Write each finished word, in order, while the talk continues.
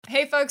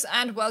Hey folks,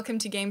 and welcome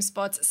to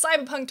GameSpot's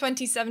Cyberpunk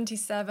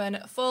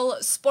 2077 full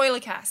spoiler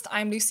cast.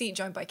 I'm Lucy,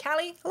 joined by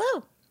Callie.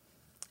 Hello.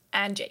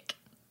 And Jake.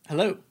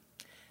 Hello.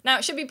 Now,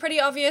 it should be pretty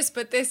obvious,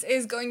 but this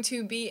is going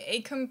to be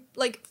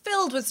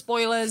filled with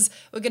spoilers.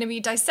 We're going to be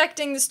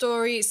dissecting the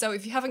story, so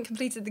if you haven't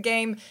completed the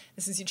game,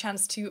 this is your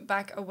chance to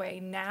back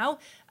away now.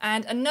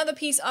 And another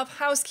piece of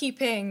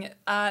housekeeping.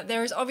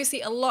 There is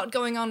obviously a lot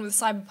going on with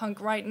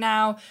Cyberpunk right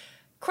now.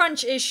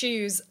 Crunch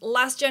issues,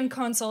 last-gen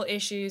console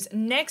issues,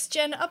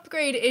 next-gen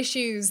upgrade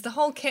issues, the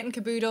whole kit and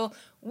caboodle.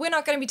 We're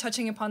not going to be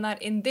touching upon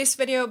that in this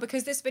video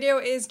because this video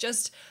is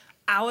just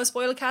our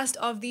spoiler cast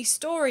of the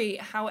story.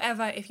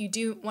 However, if you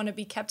do want to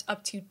be kept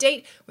up to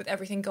date with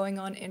everything going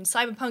on in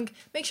Cyberpunk,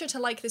 make sure to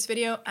like this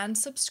video and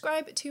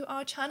subscribe to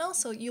our channel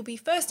so you'll be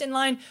first in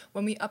line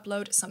when we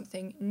upload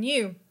something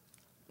new.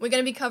 We're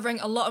going to be covering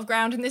a lot of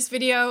ground in this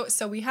video,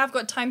 so we have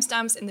got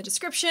timestamps in the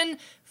description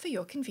for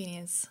your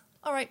convenience.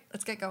 All right,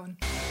 let's get going.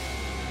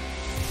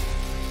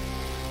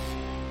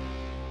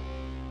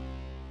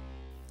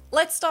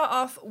 Let's start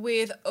off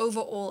with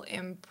overall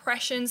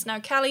impressions. Now,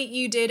 Callie,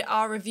 you did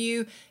our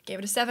review, gave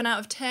it a 7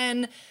 out of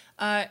 10.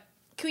 Can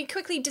we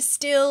quickly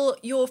distill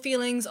your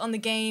feelings on the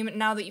game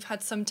now that you've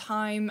had some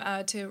time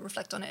to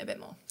reflect on it a bit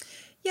more?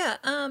 Yeah,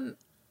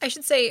 I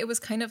should say it was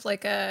kind of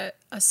like a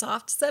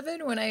soft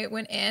 7 when I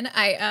went in.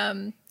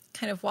 I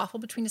kind of waffle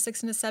between a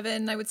 6 and a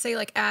 7. I would say,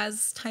 like,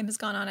 as time has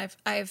gone on,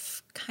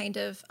 I've kind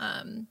of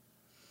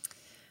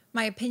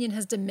my opinion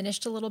has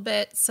diminished a little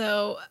bit.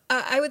 So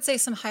I would say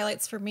some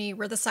highlights for me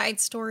were the side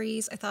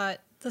stories. I thought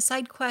the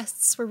side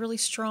quests were really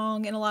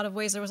strong in a lot of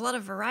ways. There was a lot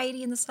of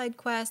variety in the side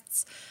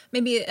quests.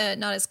 Maybe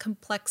not as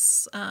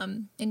complex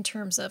in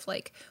terms of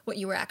like what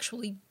you were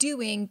actually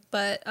doing,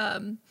 but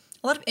a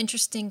lot of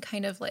interesting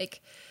kind of like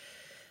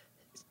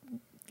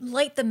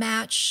light the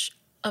match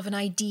of an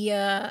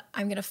idea.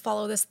 I'm going to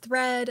follow this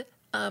thread.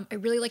 I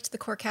really liked the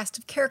core cast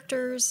of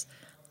characters.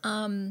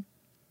 And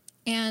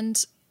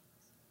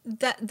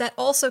that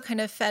also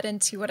kind of fed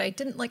into what I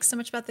didn't like so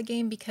much about the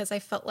game, because I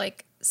felt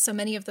like so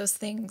many of those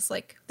things,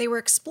 like, they were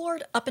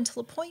explored up until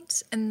a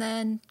point and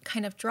then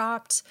kind of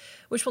dropped,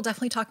 which we'll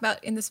definitely talk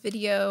about in this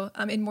video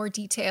in more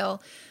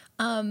detail.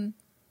 And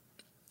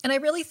I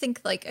really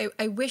think, like,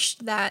 I wish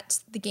that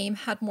the game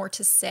had more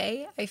to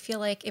say. I feel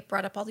like it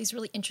brought up all these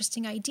really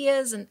interesting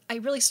ideas, and I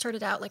really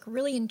started out, like,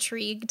 really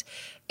intrigued,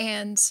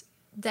 and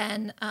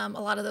then a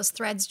lot of those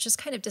threads just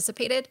kind of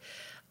dissipated.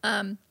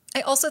 I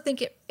also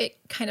think it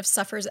kind of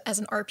suffers as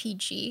an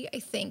RPG.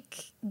 I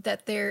think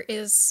that there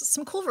is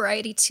some cool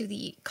variety to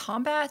the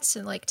combat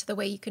and, like, to the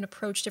way you can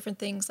approach different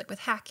things, like with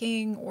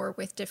hacking or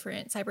with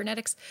different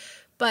cybernetics.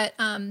 But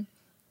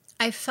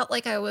I felt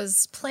like I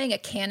was playing a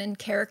canon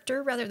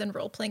character rather than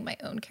role-playing my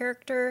own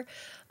character.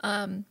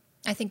 I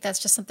think that's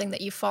just something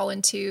that you fall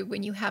into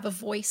when you have a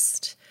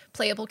voiced,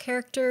 playable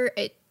character.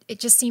 It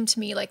just seemed to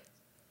me like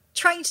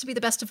trying to be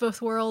the best of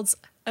both worlds,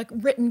 a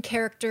written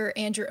character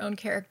and your own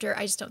character.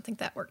 I just don't think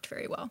that worked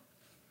very well.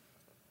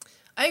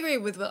 I agree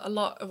with a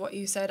lot of what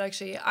you said,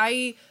 actually.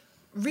 I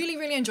really,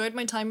 really enjoyed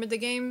my time with the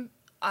game.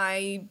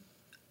 There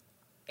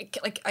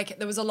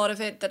was a lot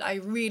of it that I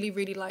really,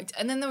 really liked.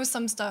 And then there was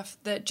some stuff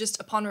that just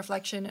upon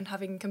reflection and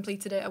having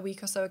completed it a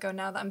week or so ago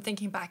now that I'm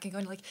thinking back and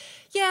going like,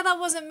 yeah, that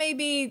wasn't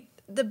maybe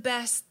the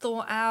best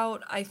thought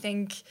out. I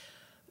think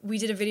we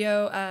did a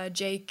video,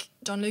 Jake,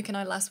 Don Luke and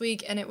I, last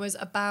week, and it was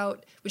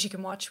about, which you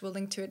can watch, we'll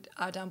link to it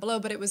down below,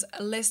 but it was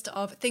a list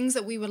of things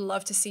that we would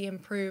love to see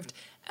improved.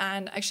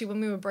 And actually, when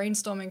we were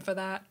brainstorming for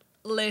that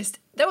list,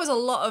 there was a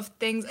lot of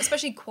things,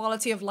 especially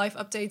quality of life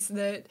updates,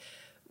 that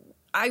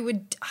I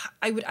would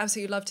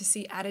absolutely love to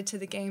see added to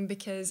the game,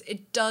 because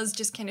it does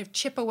just kind of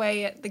chip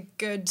away at the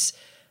good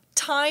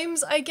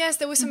times, I guess.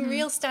 There were some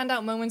real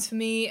standout moments for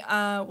me.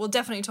 We'll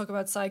definitely talk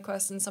about side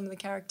quests and some of the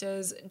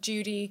characters.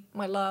 Judy,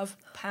 my love,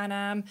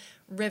 Panam,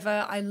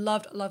 River. I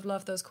loved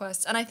those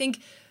quests. And I think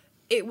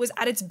it was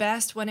at its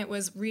best when it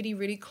was really,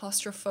 really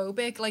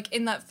claustrophobic. Like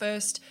in that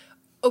first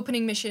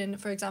opening mission,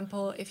 for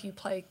example, if you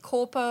play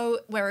Corpo,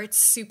 where it's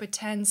super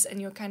tense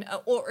and you're kind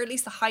of, or at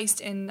least the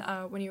heist in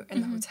when you're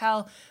in the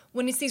hotel,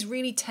 when it's these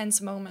really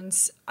tense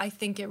moments, I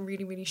think it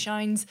really, really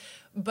shines.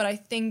 But I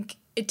think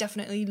it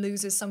definitely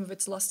loses some of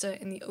its luster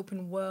in the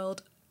open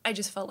world. I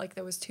just felt like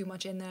there was too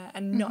much in there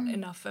and not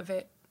enough of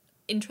it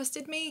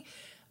interested me.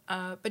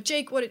 But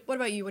Jake, what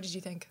about you? What did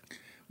you think?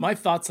 My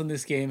thoughts on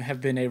this game have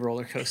been a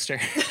roller coaster.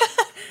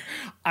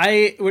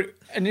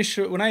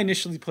 When I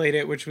initially played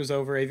it, which was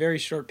over a very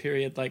short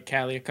period, like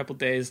Callie, a couple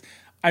days,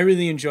 I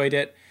really enjoyed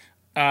it.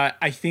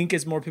 I think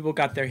as more people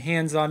got their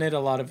hands on it, a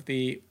lot of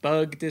the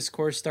bug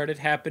discourse started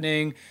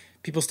happening.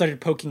 People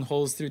started poking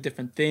holes through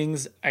different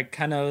things. I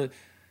kind of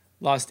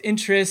lost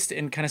interest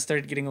and kind of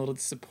started getting a little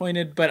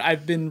disappointed, but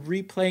I've been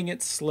replaying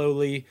it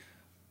slowly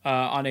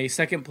on a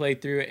second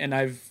playthrough, and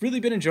I've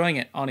really been enjoying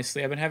it,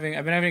 honestly. I've been having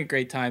a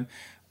great time.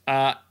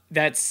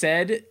 That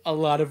said, a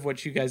lot of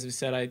what you guys have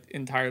said I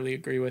entirely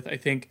agree with. I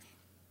think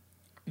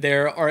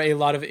there are a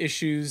lot of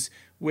issues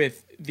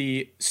with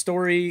the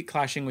story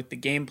clashing with the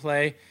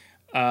gameplay.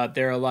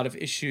 There are a lot of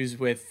issues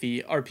with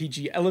the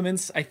RPG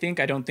elements, I think.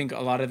 I don't think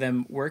a lot of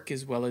them work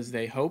as well as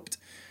they hoped.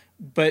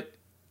 But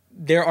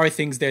there are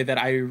things there that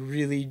I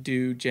really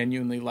do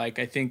genuinely like.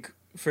 I think,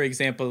 for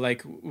example,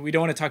 like, we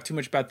don't want to talk too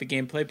much about the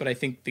gameplay, but I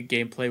think the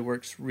gameplay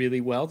works really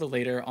well the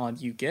later on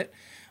you get.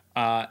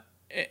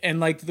 And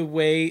like the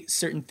way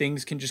certain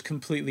things can just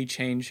completely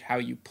change how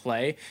you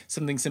play.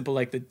 Something simple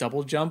like the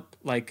double jump,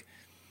 like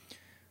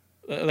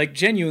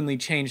genuinely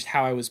changed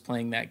how I was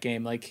playing that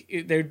game.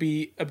 Like there'd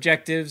be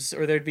objectives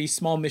or there'd be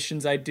small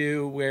missions I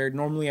do where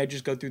normally I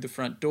just go through the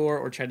front door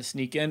or try to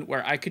sneak in,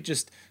 where I could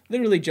just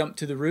literally jump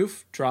to the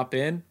roof, drop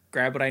in,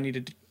 grab what I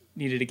needed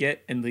to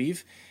get, and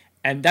leave.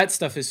 And that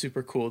stuff is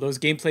super cool. Those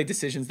gameplay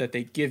decisions that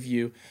they give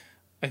you,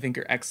 I think,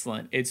 are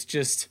excellent. It's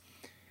just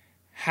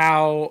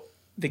how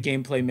the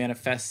gameplay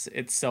manifests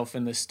itself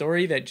in the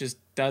story that just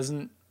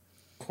doesn't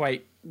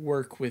quite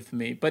work with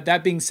me. But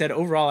that being said,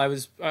 overall, I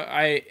was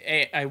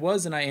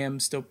and I am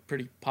still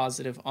pretty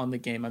positive on the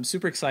game. I'm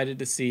super excited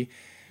to see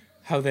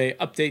how they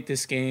update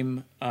this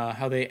game,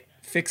 how they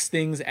fix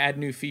things, add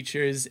new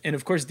features, and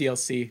of course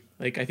DLC.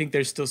 Like, I think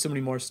there's still so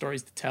many more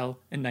stories to tell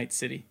in Night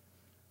City.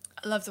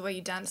 I love the way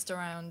you danced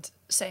around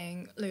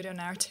saying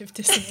ludonarrative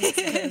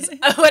dissonance.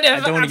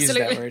 Whatever. I don't want to use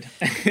that word.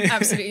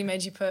 Absolutely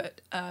made you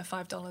put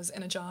 $5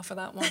 in a jar for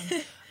that one.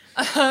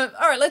 All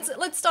right,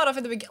 let's start off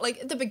at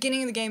the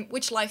beginning of the game.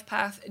 Which life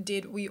path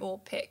did we all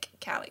pick?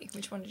 Callie,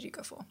 which one did you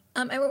go for?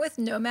 I went with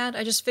Nomad.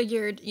 I just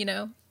figured,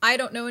 I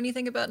don't know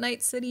anything about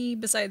Night City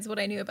besides what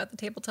I knew about the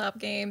tabletop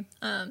game.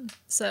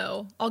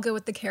 So I'll go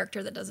with the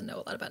character that doesn't know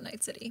a lot about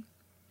Night City.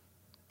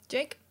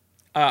 Jake?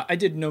 I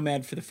did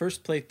Nomad for the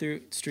first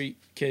playthrough, Street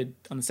Kid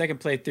on the second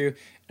playthrough,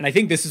 and I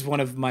think this is one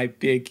of my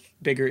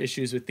bigger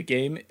issues with the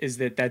game, is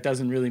that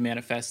doesn't really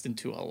manifest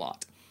into a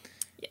lot.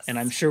 Yes. And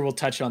I'm sure we'll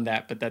touch on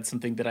that, but that's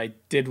something that I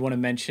did want to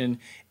mention.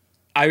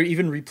 I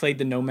even replayed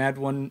the Nomad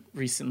one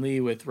recently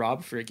with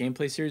Rob for a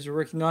gameplay series we're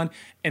working on,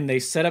 and they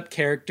set up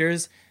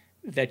characters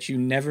that you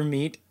never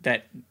meet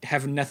that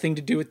have nothing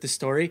to do with the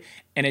story,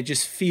 and it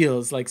just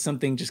feels like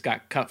something just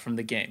got cut from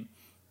the game.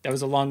 That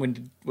was a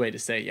long-winded way to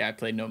say, yeah, I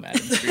played Nomad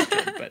and Street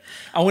Kid, but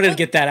I wanted to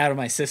get that out of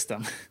my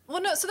system.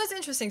 Well, no, so that's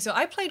interesting. So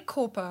I played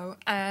Corpo,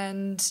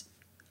 and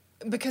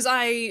because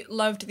I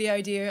loved the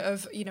idea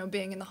of,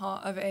 being in the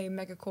heart of a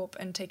megacorp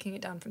and taking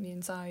it down from the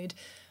inside,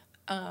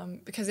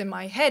 because in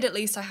my head, at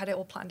least, I had it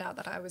all planned out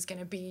that I was going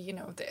to be,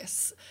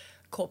 this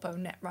Corpo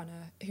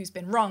netrunner who's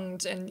been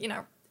wronged. And,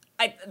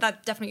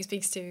 that definitely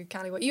speaks to,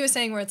 Callie, what you were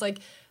saying, where it's like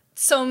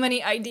so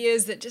many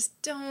ideas that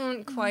just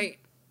don't quite...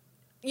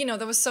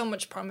 there was so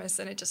much promise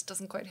and it just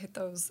doesn't quite hit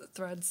those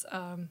threads.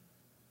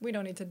 We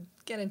don't need to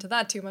get into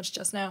that too much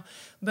just now.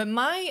 But in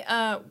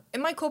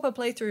my Corpo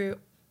playthrough,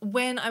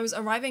 when I was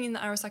arriving in the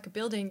Arasaka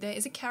building, there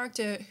is a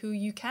character who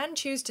you can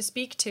choose to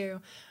speak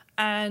to.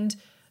 And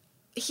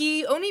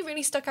he only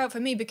really stuck out for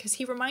me because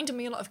he reminded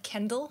me a lot of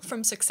Kendall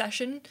from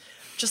Succession.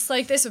 Just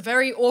like this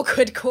very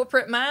awkward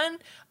corporate man.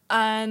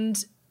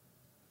 And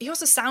he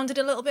also sounded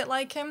a little bit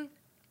like him.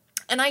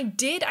 And I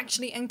did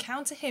actually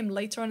encounter him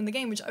later on in the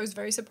game, which I was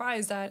very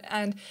surprised at.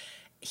 And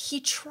he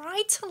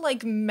tried to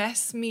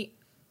mess me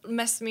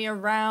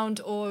around,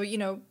 or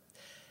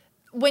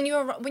when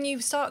you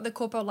start the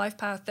Corpo life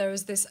path, there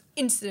is this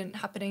incident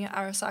happening at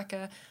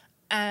Arasaka,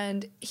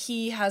 and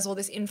he has all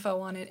this info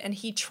on it, and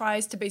he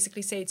tries to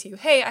basically say to you,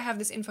 "Hey, I have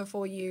this info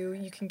for you.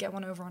 You can get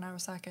one over on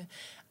Arasaka."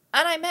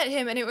 And I met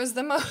him, and it was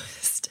the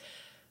most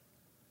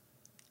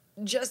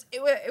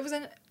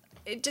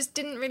it just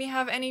didn't really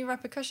have any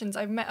repercussions.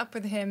 I met up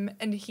with him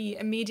and he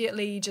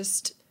immediately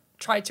just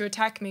tried to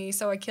attack me,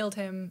 so I killed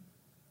him.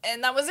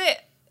 And that was it.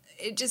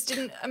 It just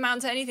didn't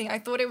amount to anything. I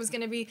thought it was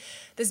going to be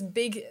this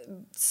big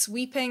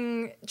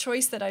sweeping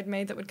choice that I'd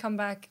made that would come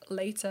back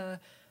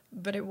later,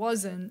 but it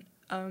wasn't.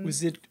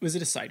 Was it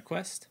a side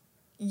quest?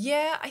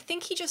 Yeah, I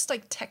think he just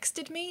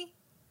texted me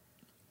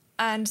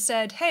and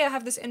said, "Hey, I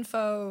have this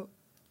info."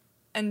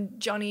 And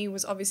Johnny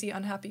was obviously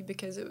unhappy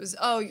because it was,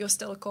 "Oh, you're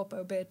still a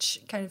Corpo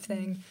bitch," kind of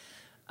thing.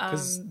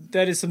 Because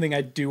that is something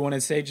I do want to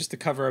say, just to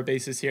cover our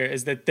bases here,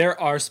 is that there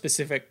are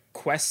specific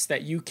quests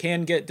that you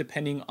can get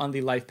depending on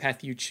the life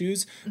path you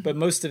choose, but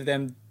most of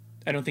them,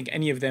 I don't think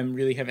any of them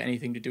really have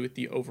anything to do with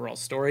the overall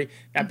story.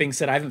 That being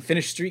said, I haven't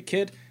finished Street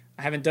Kid,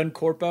 I haven't done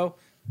Corpo,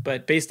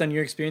 but based on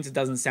your experience, it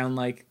doesn't sound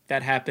like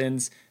that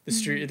happens.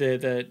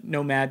 The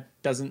Nomad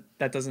doesn't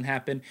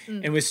happen.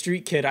 And with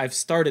Street Kid, I've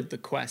started the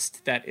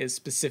quest that is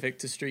specific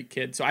to Street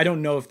Kid, so I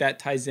don't know if that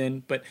ties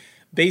in, but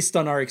based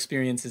on our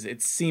experiences,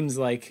 it seems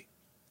like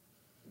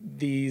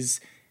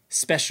these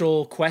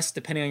special quests,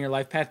 depending on your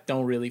life path,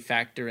 don't really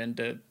factor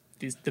into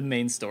the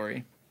main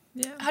story.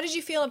 Yeah. How did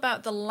you feel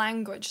about the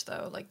language,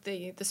 though? Like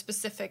the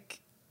specific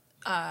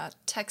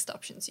text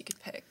options you could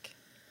pick?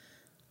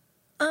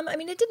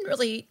 It didn't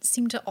really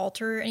seem to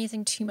alter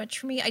anything too much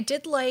for me. I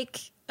did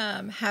like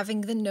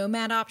having the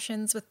Nomad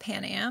options with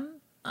Pan Am.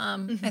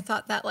 I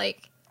thought that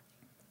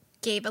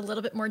gave a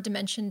little bit more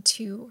dimension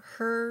to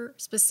her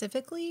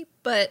specifically,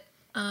 but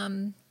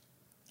it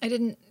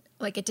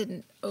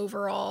didn't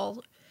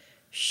overall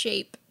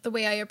shape the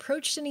way I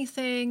approached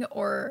anything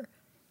or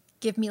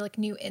give me like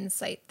new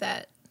insight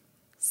that,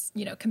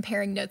 you know,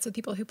 comparing notes with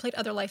people who played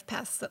other life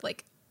paths, that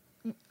like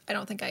I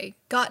don't think I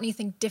got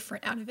anything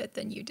different out of it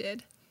than you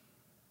did.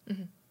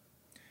 Mm-hmm.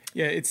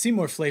 Yeah, it seemed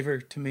more flavor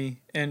to me,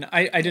 and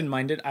I didn't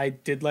mind it. I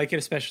did like it,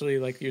 especially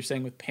like you're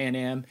saying with Pan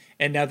Am.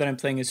 And now that I'm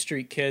playing as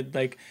Street Kid,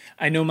 like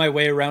I know my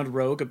way around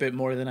Rogue a bit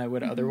more than I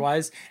would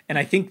otherwise. And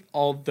I think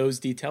all those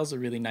details are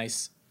really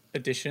nice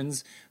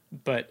additions.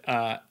 But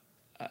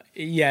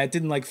yeah, it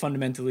didn't like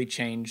fundamentally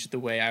change the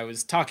way I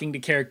was talking to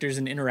characters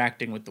and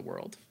interacting with the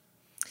world.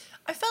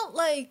 I felt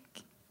like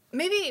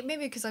maybe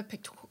because I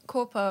picked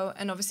Corpo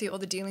and obviously all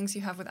the dealings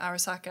you have with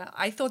Arasaka,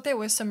 I thought there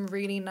were some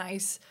really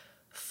nice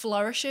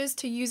flourishes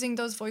to using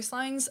those voice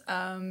lines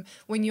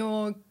when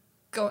you're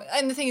going.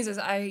 And the thing is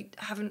I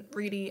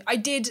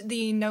did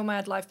the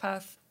Nomad Life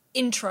Path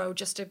intro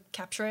just to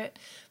capture it,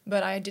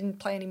 but I didn't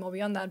play any more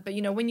beyond that. But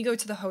you know, when you go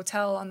to the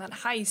hotel on that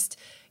heist,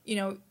 you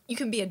know, you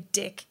can be a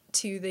dick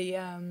to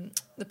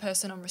the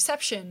person on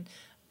reception,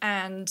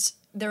 and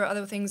there are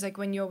other things like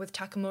when you're with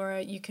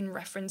Takamura, you can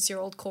reference your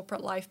old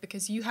corporate life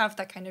because you have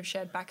that kind of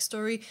shared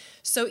backstory.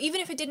 So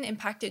even if it didn't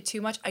impact it too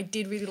much, I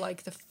did really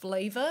like the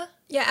flavor.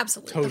 Yeah,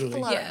 absolutely. Totally. The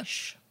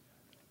flourish.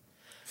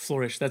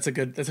 Flourish. That's a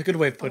good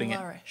way of putting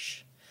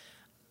Flourish.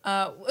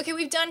 Okay,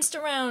 we've danced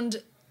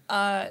around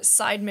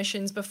side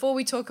missions before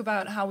we talk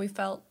about how we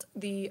felt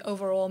the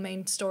overall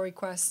main story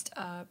quest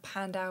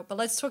panned out. But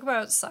let's talk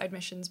about side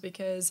missions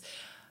because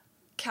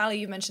Callie,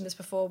 you mentioned this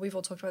before. We've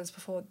all talked about this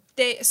before.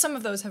 Some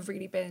of those have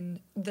really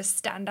been the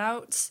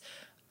standouts.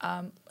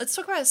 Let's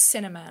talk about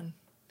Cinnamon.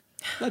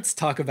 Let's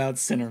talk about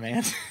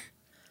Cinnamon.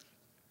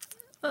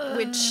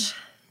 Which,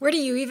 where do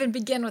you even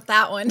begin with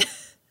that one?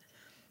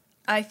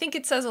 I think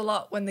it says a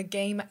lot when the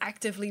game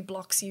actively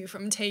blocks you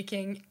from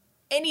taking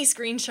any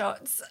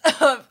screenshots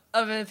of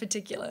a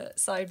particular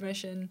side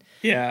mission.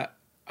 Yeah.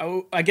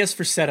 I guess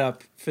for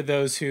setup, for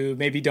those who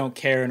maybe don't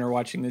care and are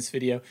watching this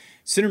video,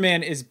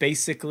 Cinnamon is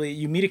basically,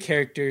 you meet a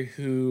character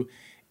who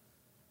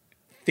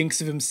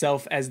thinks of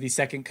himself as the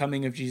second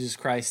coming of Jesus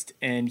Christ,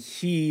 and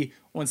he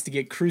wants to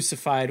get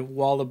crucified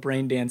while the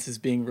brain dance is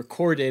being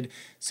recorded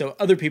so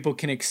other people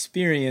can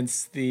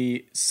experience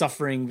the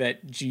suffering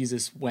that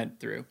Jesus went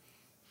through.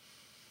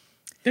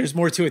 There's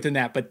more to it than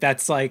that, but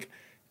that's like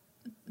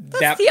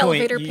that's the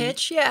elevator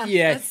pitch, yeah.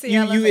 Yeah, That's the you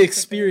elevator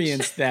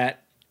experience that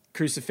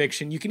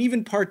crucifixion. You can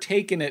even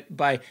partake in it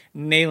by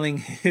nailing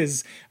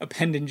his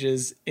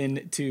appendages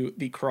into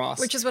the cross.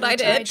 Which is what I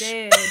did. I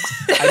did.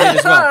 I did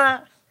as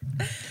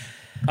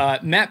well.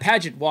 Matt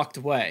Paget walked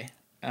away.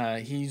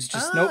 He's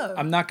just, nope,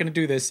 I'm not going to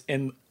do this,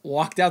 and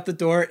walked out the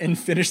door and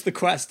finished the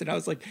quest. And I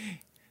was like,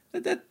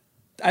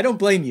 I don't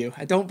blame you.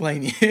 I don't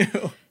blame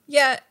you.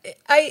 Yeah,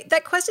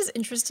 that quest is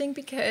interesting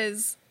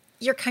because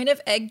you're kind of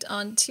egged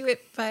onto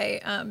it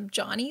by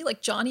Johnny.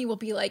 Like, Johnny will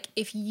be like,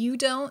 if you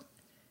don't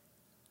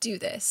do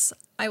this,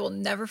 I will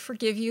never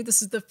forgive you.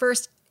 This is the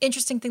first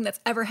interesting thing that's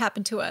ever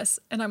happened to us.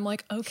 And I'm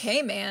like,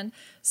 okay, man.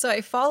 So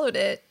I followed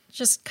it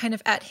just kind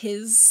of at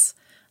his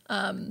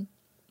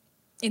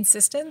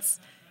insistence.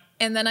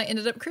 And then I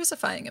ended up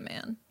crucifying a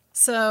man.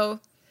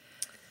 So,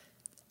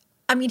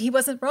 I mean, he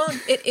wasn't wrong.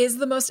 It is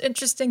the most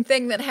interesting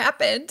thing that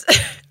happened.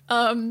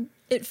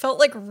 It felt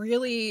like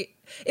really,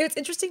 it was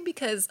interesting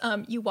because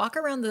you walk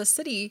around the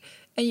city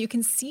and you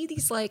can see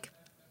these like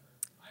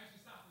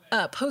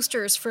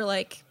posters for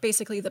like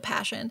basically the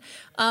Passion.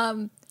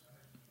 And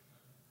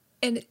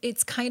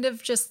it's kind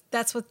of just,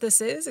 that's what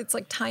this is. It's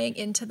like tying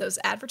into those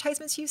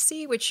advertisements you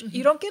see, which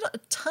you don't get a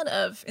ton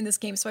of in this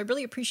game. So I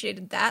really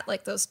appreciated that.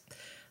 Like those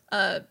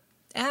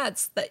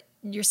ads that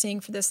you're seeing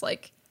for this,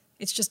 like,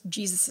 it's just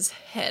Jesus's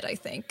head, I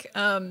think,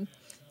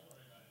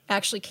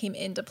 actually came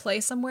into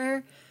play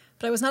somewhere.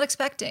 But I was not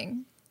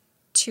expecting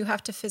to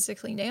have to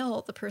physically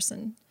nail the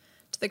person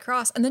to the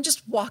cross and then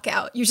just walk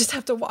out. You just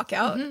have to walk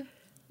out and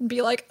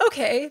be like,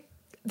 okay,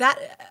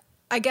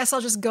 I guess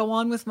I'll just go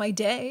on with my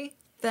day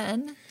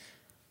then.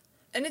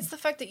 And it's the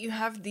fact that you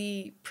have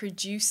the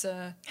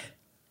producer,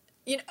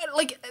 you know,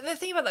 like the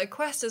thing about that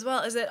quest as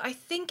well is that I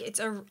think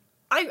it's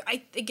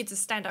I think it's a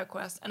standout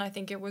quest, and I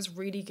think it was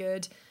really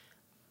good.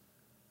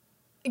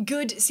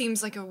 Good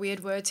seems like a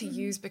weird word to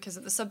use because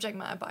of the subject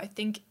matter, but I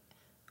think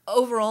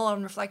overall,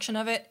 on reflection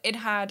of it, it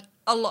had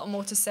a lot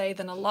more to say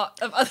than a lot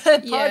of other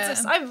parts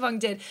of Cyberpunk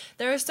did.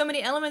 There are so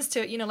many elements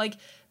to it, you know, like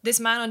this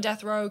man on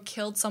death row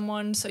killed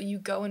someone, so you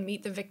go and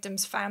meet the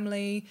victim's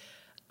family.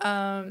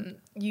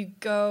 You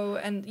go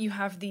and you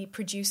have the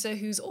producer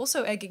who's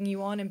also egging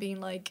you on and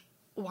being like,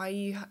 why do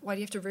you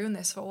have to ruin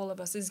this for all of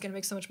us? This is going to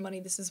make so much money.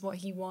 This is what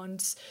he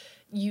wants.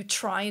 You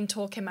try and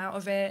talk him out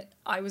of it.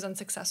 I was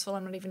unsuccessful.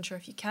 I'm not even sure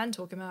if you can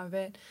talk him out of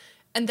it.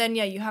 And then,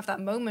 yeah, you have that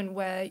moment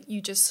where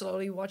you just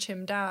slowly watch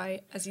him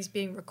die as he's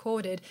being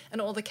recorded, and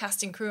all the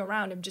cast and crew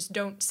around him just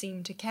don't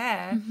seem to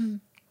care.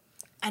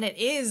 And it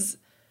is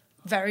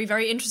very,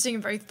 very interesting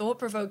and very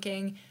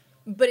thought-provoking,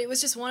 but it was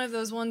just one of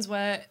those ones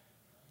where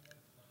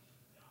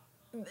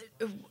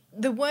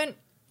there weren't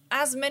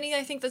as many,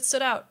 I think, that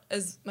stood out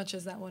as much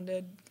as that one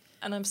did.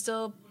 And I'm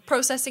still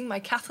processing my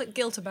Catholic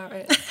guilt about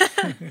it.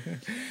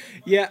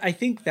 Yeah, I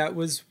think that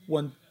was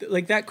one,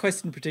 like that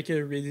quest in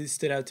particular really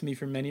stood out to me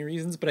for many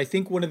reasons, but I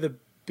think one of the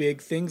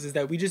big things is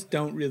that we just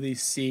don't really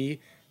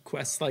see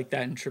quests like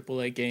that in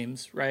AAA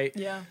games, right?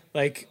 Yeah.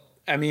 Like,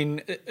 I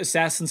mean,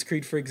 Assassin's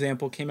Creed, for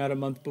example, came out a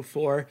month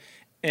before,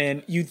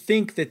 and you'd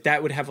think that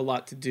that would have a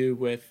lot to do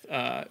with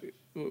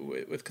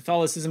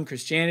Catholicism,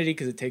 Christianity,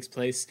 because it takes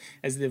place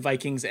as the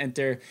Vikings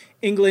enter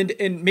England,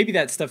 and maybe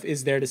that stuff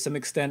is there to some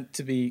extent.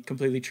 To be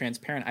completely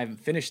transparent, I haven't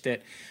finished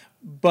it,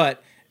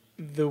 but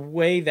the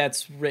way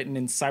that's written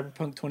in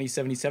Cyberpunk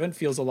 2077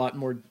 feels a lot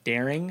more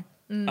daring,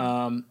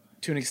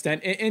 to an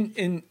extent.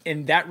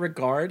 In that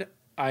regard,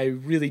 I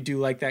really do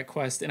like that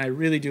quest, and I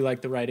really do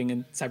like the writing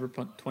in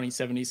Cyberpunk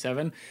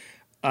 2077.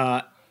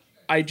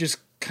 I just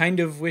kind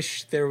of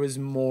wish there was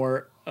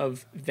more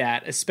of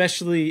that,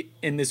 especially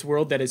in this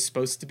world that is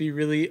supposed to be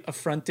really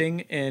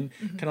affronting and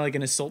kind of like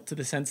an assault to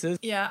the senses.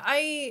 Yeah,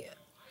 I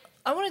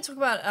want to talk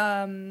about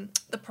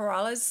the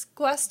Perales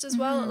quest as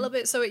well a little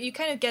bit. So you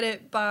kind of get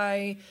it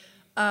by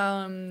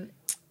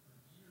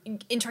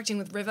interacting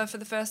with River for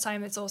the first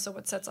time. It's also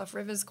what sets off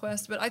River's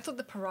quest. But I thought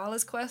the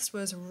Perales quest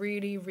was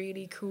really,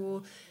 really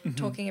cool,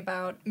 talking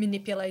about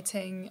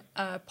manipulating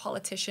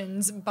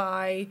politicians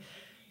by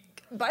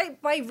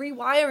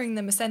rewiring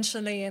them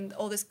essentially, and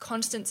all this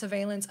constant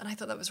surveillance. And I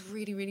thought that was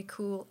really, really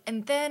cool.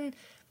 And then,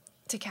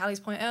 to Callie's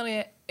point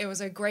earlier, it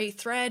was a great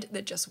thread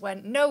that just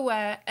went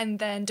nowhere. And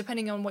then,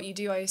 depending on what you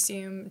do, I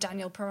assume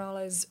Daniel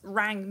Perales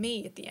rang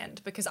me at the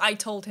end because I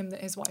told him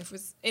that his wife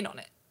was in on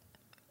it.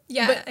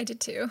 Yeah, But- I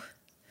did too.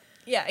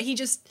 Yeah, he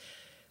just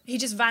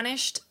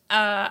vanished.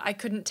 I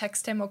couldn't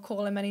text him or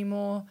call him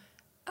anymore.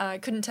 I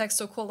couldn't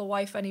text or call the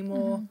wife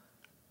anymore.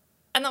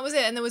 And that was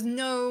it. And there was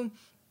no...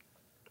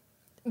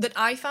 That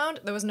I found,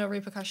 there was no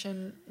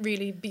repercussion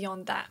really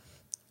beyond that.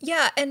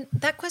 Yeah, and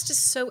that quest is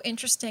so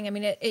interesting. I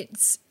mean,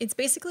 it's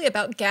basically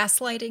about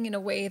gaslighting in a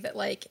way that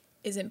like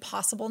is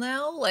impossible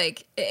now.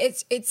 Like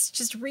it's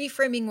just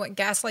reframing what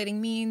gaslighting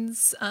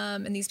means,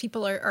 and these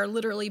people are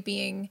literally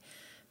being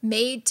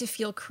made to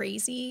feel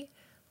crazy,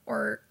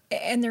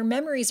 and their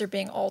memories are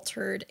being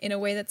altered in a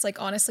way that's like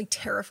honestly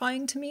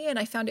terrifying to me. And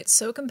I found it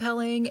so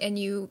compelling, and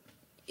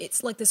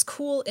it's like this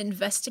cool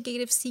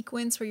investigative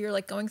sequence where you're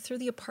like going through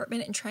the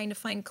apartment and trying to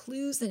find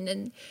clues, and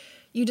then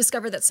you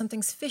discover that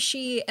something's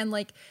fishy, and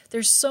like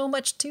there's so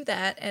much to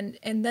that. And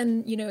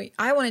then, you know,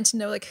 I wanted to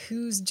know like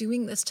who's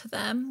doing this to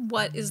them,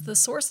 what is the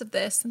source of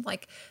this, and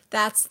like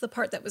that's the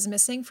part that was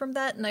missing from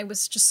that. And I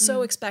was just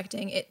so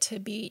expecting it to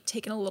be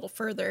taken a little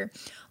further.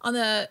 On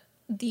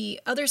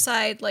the other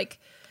side, like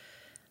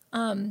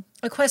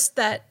a quest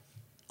that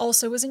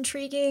also was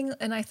intriguing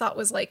and I thought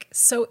was like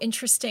so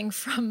interesting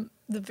from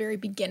the very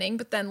beginning,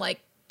 but then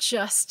like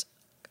just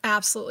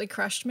absolutely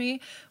crushed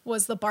me,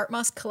 was the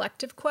Bartmoss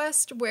Collective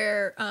quest,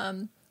 where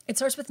it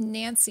starts with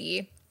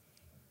Nancy.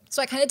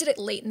 So I kind of did it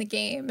late in the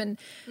game, and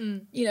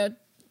you know,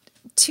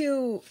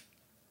 to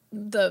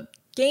the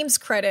game's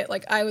credit,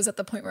 like I was at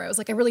the point where I was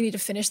like, I really need to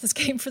finish this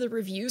game for the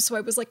review, so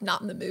I was like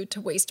not in the mood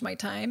to waste my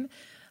time.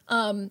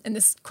 And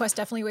this quest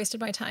definitely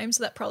wasted my time,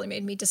 so that probably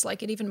made me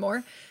dislike it even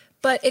more.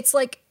 But it's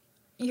like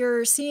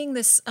you're seeing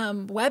this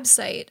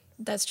website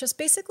that's just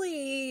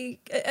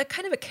basically a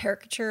kind of a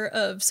caricature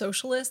of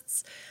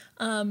socialists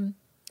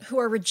who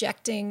are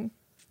rejecting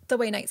the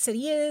way Night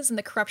City is and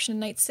the corruption in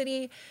Night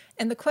City.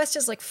 And the quest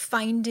is like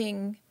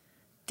finding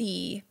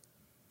the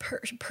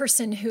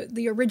person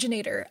the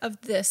originator of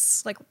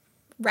this like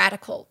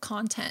radical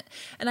content.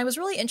 And I was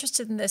really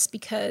interested in this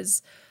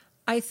because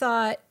I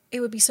thought it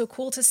would be so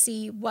cool to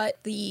see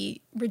what the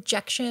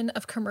rejection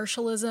of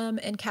commercialism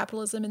and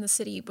capitalism in the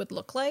city would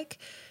look like.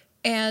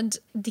 And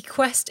the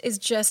quest is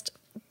just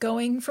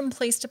going from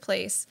place to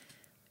place,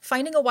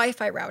 finding a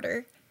Wi-Fi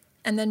router,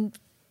 and then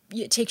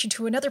it takes you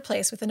to another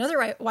place with another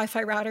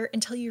Wi-Fi router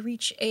until you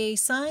reach a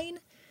sign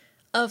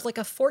of like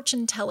a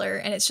fortune teller.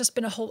 And it's just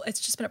been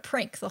a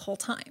prank the whole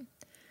time.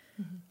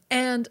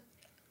 And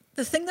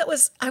the thing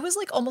I was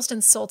like almost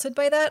insulted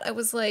by that. I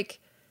was like,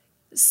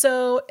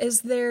 so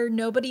is there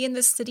nobody in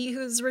this city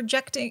who's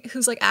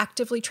like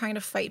actively trying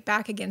to fight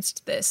back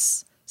against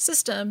this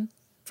system?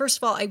 First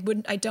of all, I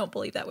don't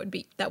believe that would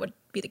be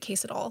the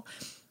case at all.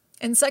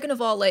 And second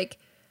of all, like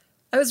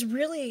I was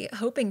really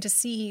hoping to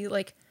see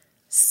like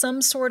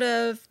some sort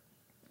of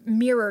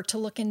mirror to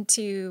look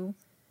into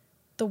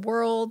the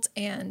world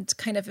and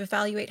kind of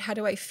evaluate how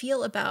do I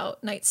feel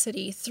about Night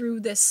City through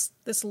this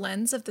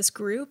lens of this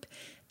group.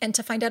 And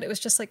to find out it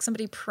was just like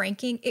somebody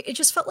pranking, it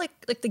just felt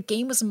like the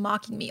game was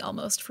mocking me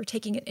almost for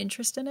taking an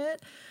interest in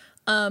it.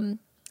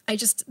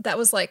 That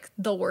was like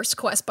the worst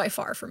quest by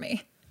far for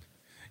me.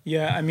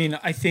 Yeah, I mean,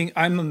 I think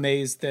I'm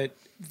amazed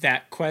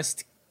that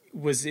quest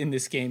was in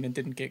this game and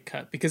didn't get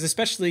cut, because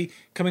especially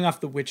coming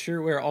off The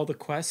Witcher, where all the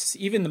quests,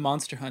 even the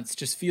monster hunts,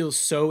 just feel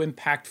so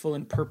impactful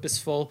and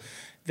purposeful.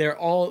 They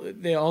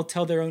all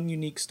tell their own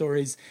unique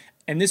stories,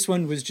 and this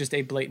one was just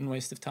a blatant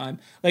waste of time.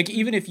 Like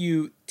even if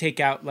you take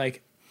out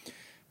like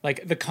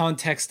the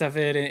context of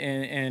it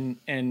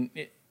and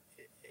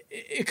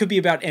it could be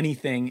about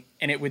anything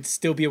and it would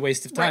still be a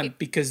waste of time Right.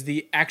 because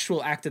the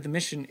actual act of the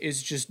mission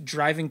is just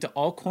driving to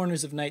all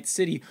corners of Night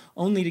City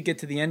only to get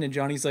to the end. And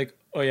Johnny's like,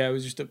 oh yeah, it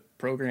was just a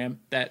program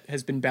that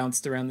has been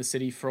bounced around the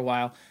city for a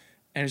while.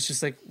 And it's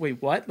just like,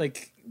 wait, what?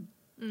 Like,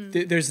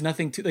 there's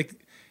nothing to,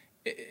 like,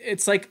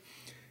 it's like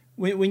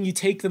when you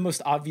take the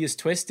most obvious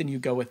twist and you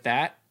go with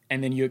that,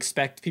 and then you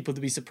expect people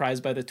to be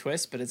surprised by the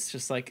twist, but it's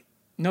just like,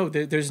 no,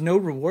 there's no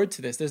reward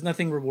to this. There's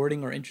nothing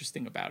rewarding or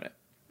interesting about it.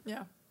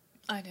 Yeah.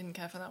 I didn't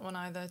care for that one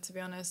either, to be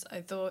honest.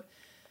 I thought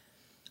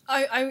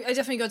I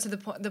definitely got to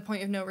the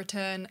point of no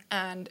return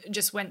and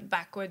just went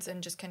backwards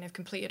and just kind of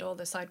completed all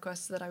the side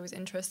quests that I was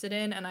interested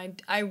in.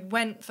 And I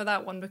went for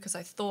that one because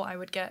I thought I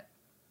would get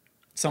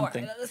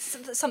Something.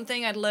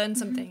 something. I'd learn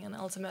something. And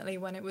ultimately,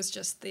 when it was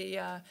just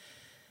the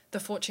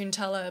fortune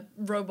teller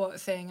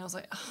robot thing, I was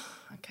like, oh,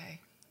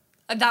 okay.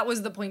 And that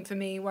was the point for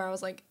me where I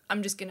was like,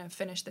 I'm just gonna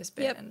finish this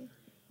bit Yep. and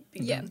be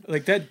Yeah. done.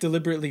 Like, that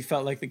deliberately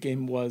felt like the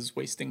game was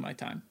wasting my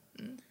time.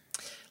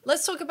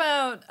 Let's talk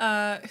about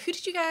who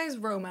did you guys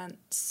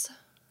romance?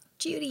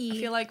 Judy. I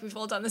feel like we've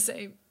all done the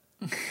same.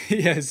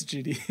 Yes,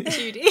 Judy.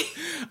 Judy.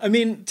 I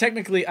mean,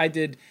 technically, I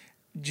did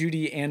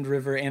Judy and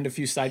River and a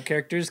few side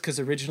characters because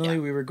originally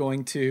we were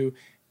going to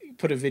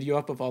put a video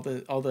up of all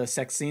the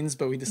sex scenes,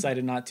 but we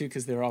decided not to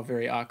because they're all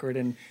very awkward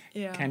and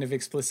Yeah. kind of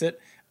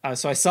explicit.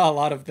 So I saw a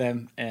lot of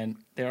them, and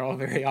they're all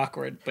very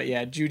awkward. But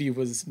yeah, Judy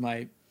was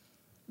my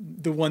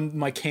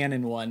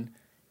canon one.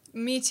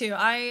 Me too.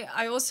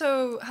 I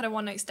also had a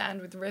one night stand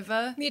with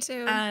River. Me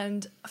too.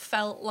 And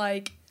felt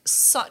like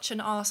such an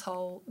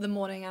asshole the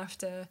morning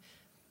after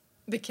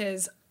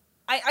because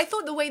I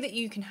thought the way that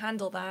you can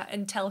handle that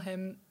and tell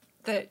him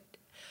that,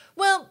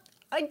 well,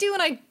 I do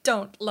and I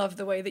don't love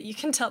the way that you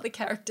can tell the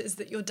characters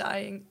that you're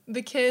dying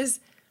because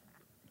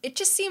it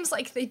just seems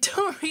like they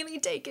don't really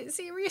take it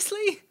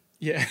seriously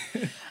Yeah.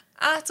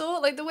 at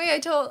all. Like the way I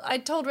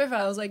told River,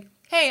 I was like,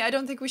 hey, I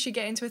don't think we should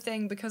get into a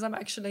thing because I'm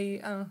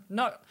actually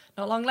not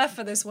long left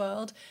for this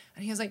world.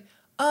 And he was like,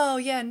 oh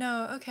yeah,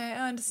 no, okay,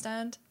 I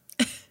understand.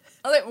 I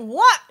was like,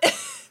 what?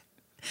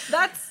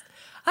 That's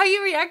how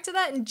you react to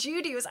that? And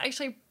Judy was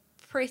actually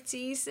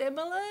pretty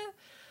similar,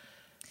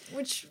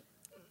 which,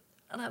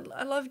 and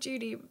I love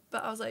Judy,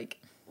 but I was like,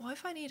 what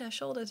if I need a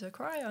shoulder to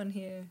cry on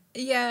here?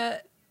 Yeah,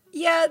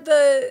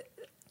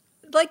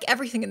 like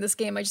everything in this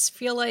game, I just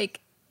feel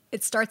like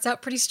it starts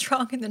out pretty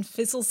strong and then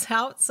fizzles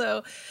out.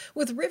 So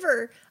with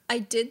River, I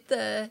did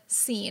the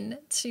scene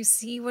to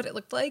see what it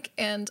looked like,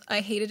 and I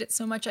hated it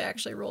so much I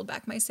actually rolled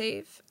back my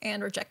save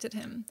and rejected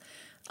him.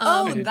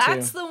 Oh, I did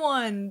that's too. the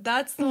one.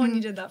 That's the one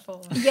you did that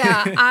for.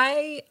 Yeah,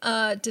 I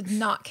did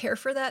not care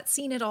for that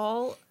scene at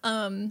all.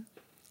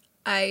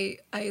 I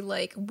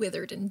like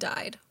withered and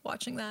died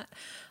watching that.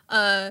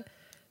 I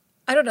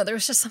don't know. There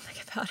was just something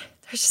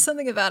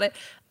about it.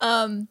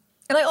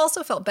 And I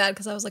also felt bad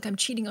because I was like, I'm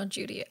cheating on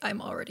Judy.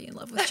 I'm already in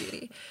love with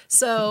Judy.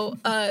 So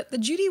the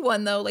Judy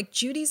one, though, like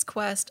Judy's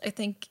quest, I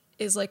think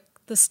is like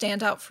the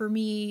standout for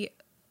me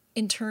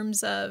in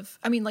terms of,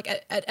 I mean, like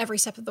at every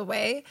step of the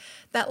way.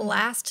 That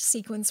last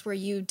sequence where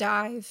you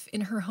dive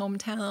in her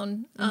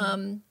hometown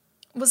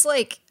was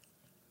like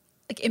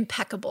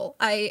impeccable.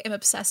 I am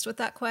obsessed with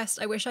that quest.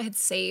 I wish I had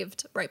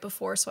saved right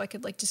before so I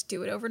could like just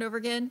do it over and over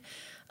again.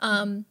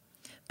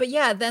 But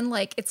yeah, then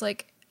like it's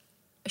like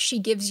she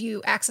gives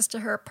you access to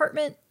her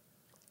apartment,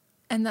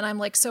 and then I'm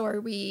like, so are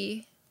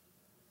we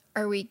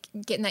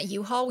getting that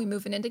U-Haul? We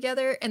moving in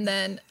together? And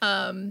then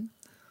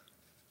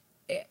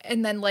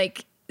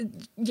like,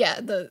 yeah,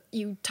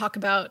 you talk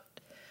about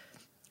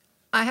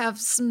I have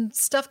some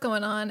stuff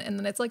going on, and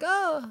then it's like,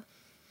 oh,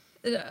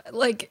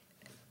 like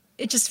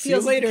it just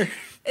feels See you later.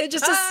 It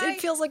just it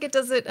feels like it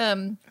doesn't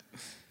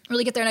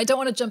really get there. And I don't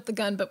want to jump the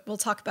gun, but we'll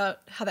talk about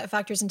how that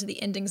factors into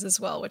the endings as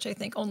well, which I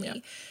think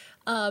only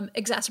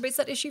exacerbates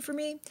that issue for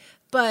me.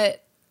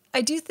 But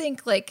I do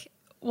think like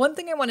one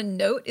thing I want to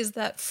note is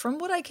that from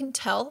what I can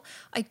tell,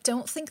 I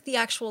don't think the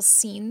actual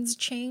scenes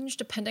change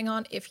depending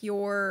on if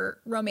you're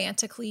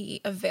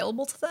romantically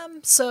available to them.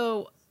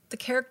 So the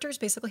characters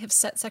basically have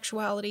set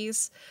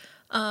sexualities.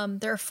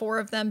 There are 4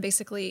 of them,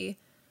 basically.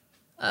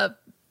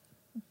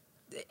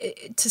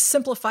 To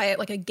simplify it,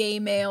 like a gay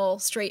male,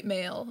 straight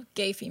male,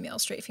 gay female,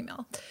 straight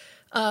female.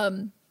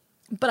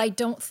 But I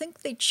don't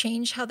think they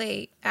change how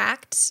they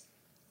act.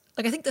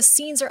 Like, I think the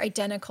scenes are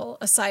identical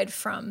aside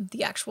from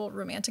the actual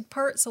romantic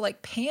part. So,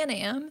 like, Pan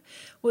Am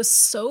was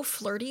so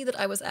flirty that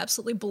I was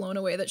absolutely blown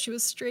away that she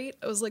was straight.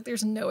 I was like,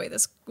 there's no way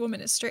this woman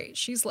is straight.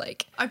 She's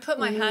like, I put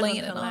my hand on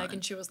laying her it leg on.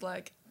 and she was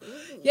like,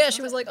 Yeah,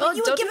 she was like, oh,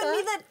 you don't were do giving me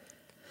that. that.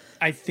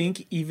 I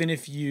think even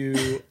if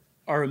you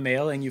are a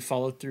male and you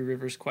follow through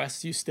River's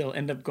quest, you still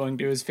end up going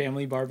to his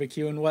family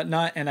barbecue and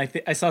whatnot. And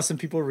I saw some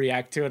people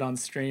react to it on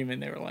stream,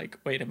 and they were like,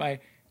 "Wait,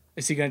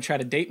 is he going to try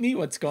to date me?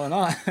 What's going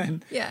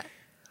on?" Yeah.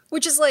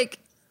 Which is like,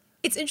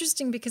 it's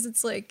interesting because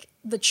it's like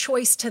the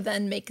choice to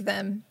then make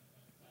them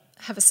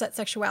have a set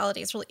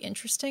sexuality is really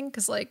interesting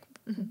because like,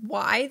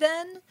 why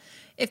then?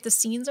 If the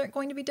scenes aren't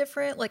going to be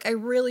different, like I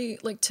really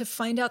like to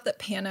find out that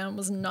Pan Am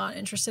was not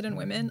interested in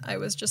women. I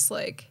was just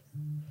like,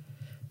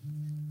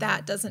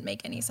 that doesn't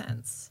make any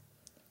sense.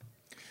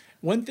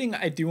 One thing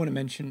I do want to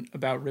mention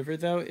about River,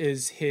 though,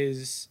 is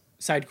his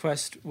side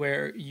quest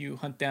where you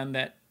hunt down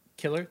that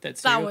killer, that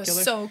serial That was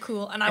killer. so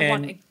cool, and I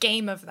want a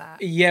game of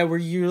that. Yeah, where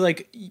you're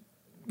like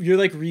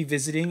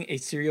revisiting a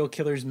serial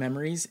killer's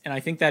memories, and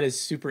I think that is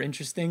super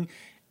interesting.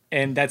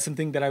 And that's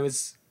something that I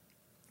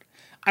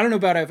don't know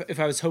about if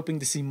I was hoping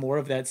to see more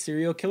of that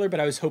serial killer, but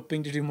I was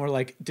hoping to do more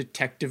like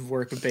detective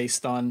work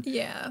based on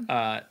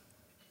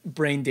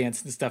brain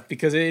dance and stuff,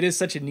 because it is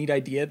such a neat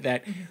idea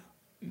that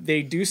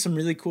they do some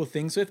really cool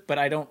things with, but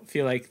I don't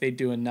feel like they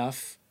do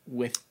enough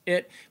with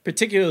it,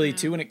 particularly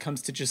too when it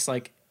comes to just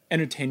like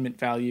entertainment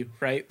value,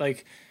 right?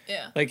 Like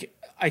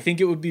I think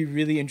it would be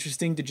really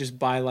interesting to just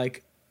buy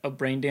like a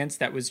brain dance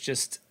that was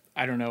just,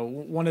 I don't know,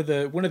 one of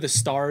the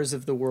stars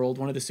of the world,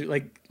 one of the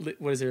like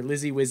what is there,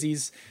 Lizzie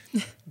Wizzy's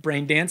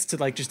brain dance, to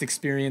like just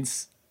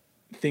experience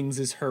things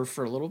as her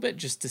for a little bit,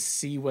 just to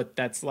see what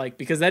that's like,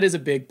 because that is a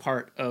big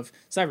part of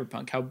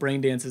Cyberpunk, how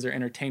brain dances are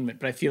entertainment,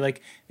 but I feel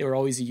like they were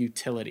always a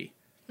utility.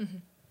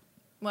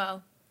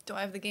 Well, do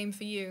I have the game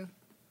for you?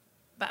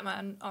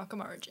 Batman Arkham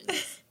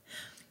Origins.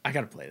 I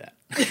gotta play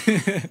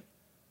that.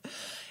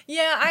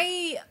 Yeah,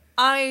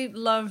 I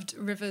loved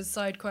River's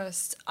side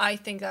quest. I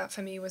think that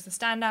for me was the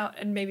standout,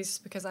 and maybe it's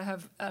just because I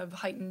have a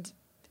heightened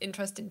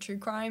interest in true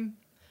crime.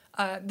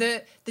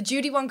 The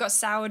Judy one got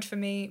soured for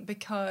me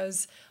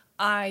because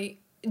I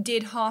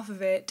did half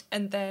of it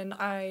and then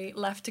I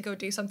left to go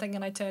do something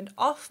and I turned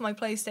off my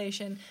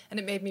PlayStation and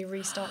it made me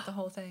restart the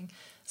whole thing.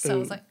 So I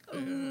was like,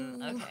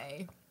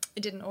 okay.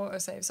 It didn't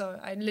autosave, so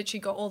I literally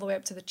got all the way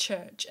up to the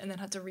church and then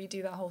had to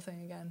redo that whole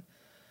thing again.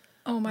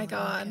 Oh my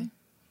god.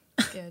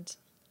 Okay. Good.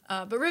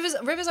 But Rivers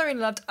I really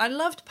loved. I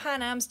loved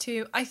Pan Am's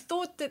too. I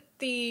thought that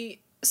the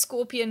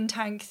Scorpion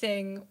tank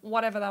thing,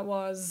 whatever that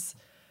was,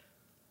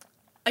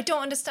 I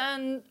don't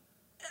understand.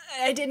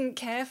 I didn't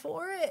care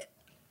for it.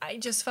 I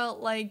just felt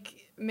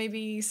like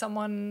maybe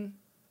someone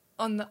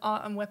on the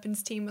art and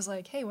weapons team was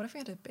like, hey, what if we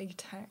had a big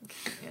tank?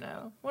 You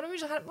know? What if we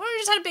just had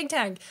a big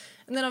tank?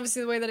 And then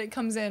obviously the way that it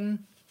comes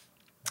in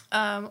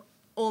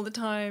all the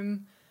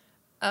time,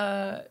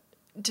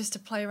 just to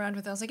play around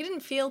with it, I was like, it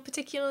didn't feel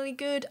particularly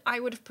good. I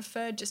would have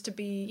preferred just to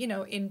be, you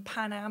know, in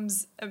Pan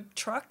Am's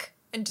truck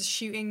and just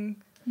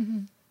shooting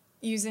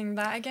using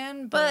that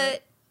again.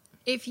 But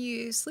if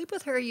you sleep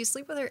with her, you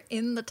sleep with her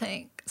in the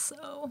tank,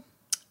 so...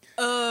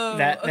 Oh,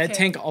 that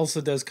tank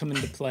also does come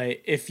into play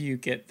if you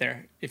get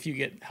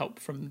help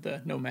from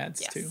the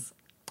nomads too.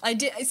 I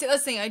did. See,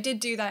 that's the thing. I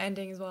did do that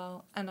ending as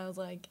well, and I was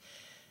like,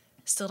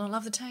 still don't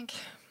love the tank.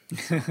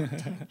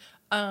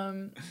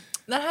 That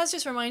has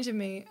just reminded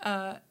me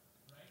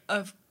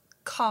of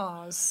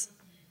cars,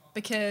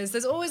 because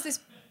there's always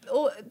this.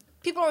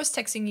 People are always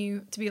texting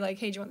you to be like,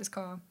 "Hey, do you want this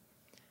car?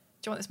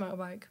 Do you want this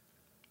motorbike?"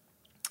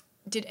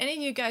 Did any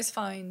of you guys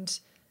find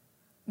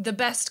the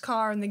best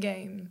car in the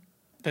game?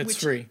 That's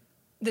free.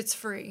 That's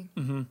free.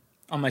 Mm-hmm.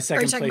 On my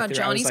second playthrough, are you talking about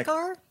Johnny's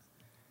car?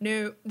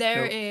 No,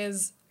 there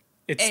is.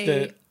 It's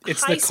the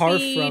car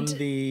from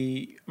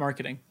the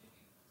marketing.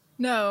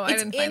 No, I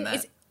didn't find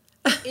that.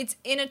 It's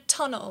in a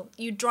tunnel.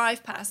 You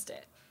drive past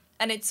it,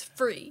 and it's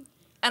free.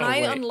 And I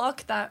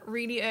unlocked that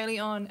really early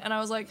on, and I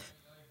was like,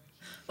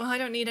 well, I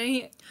don't need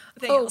anything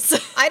else.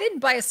 I didn't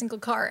buy a single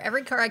car.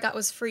 Every car I got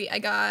was free. I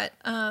got,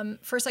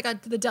 first I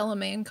got the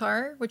Delamain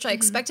car, which I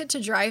expected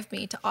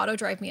to auto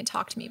drive me and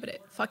talk to me, but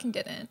it fucking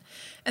didn't.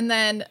 And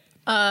then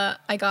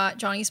I got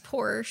Johnny's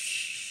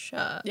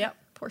Porsche. Yep.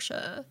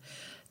 Porsche.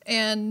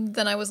 And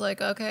then I was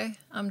like, okay,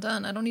 I'm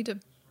done. I don't need to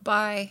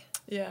buy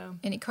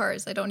any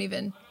cars.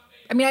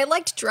 I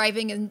liked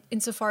driving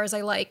insofar as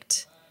I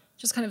liked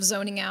just kind of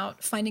zoning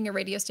out, finding a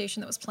radio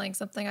station that was playing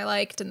something I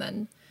liked, and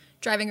then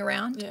driving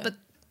around. Yeah.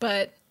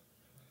 But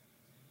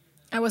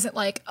I wasn't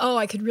like, oh,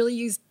 I could really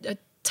use a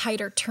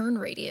tighter turn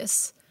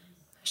radius.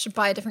 I should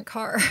buy a different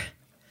car.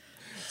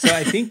 So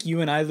I think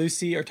you and I,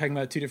 Lucy, are talking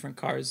about two different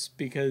cars,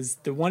 because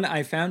the one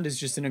I found is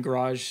just in a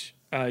garage.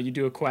 You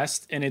do a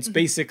quest, and it's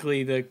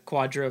basically the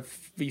Quadra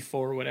V4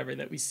 or whatever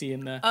that we see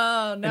in the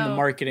in the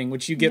marketing,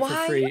 which you get for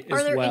free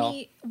as well.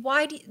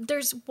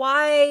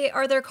 Why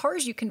are there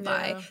cars you can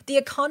buy? Yeah. The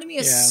economy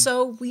is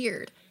so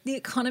weird. The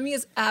economy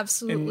is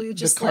absolutely and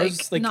just the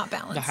cars, like not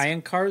balanced. The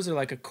high-end cars are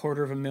like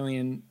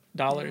 $250,000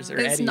 or It's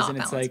Eddies, not and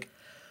it's balanced. like,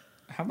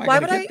 how am I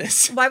going to get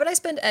this? Why would I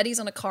spend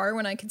Eddies on a car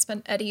when I can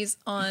spend Eddies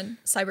on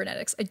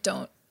cybernetics? I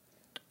don't.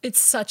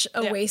 It's such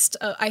a waste.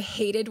 I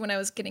hated when I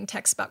was getting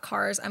texts about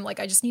cars. I'm like,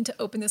 I just need to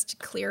open this to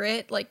clear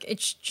it. Like,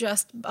 it's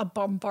just a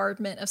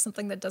bombardment of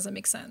something that doesn't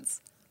make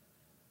sense.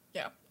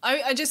 Yeah.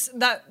 I just,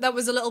 that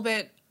was a little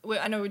bit,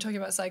 I know we were talking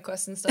about side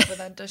quests and stuff, but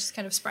that just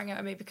kind of sprang out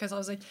at me because I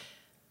was like,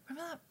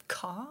 remember that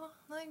car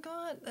that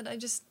I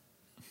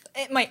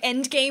got? My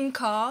end game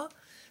car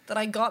that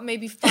I got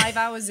maybe 5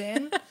 hours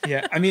in?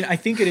 Yeah, I mean, I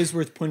think it is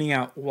worth pointing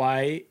out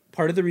why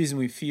part of the reason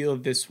we feel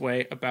this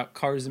way about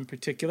cars in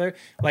particular,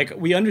 like,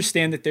 we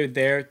understand that they're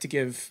there to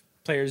give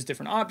players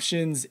different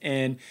options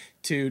and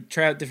to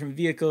try out different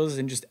vehicles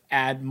and just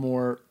add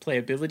more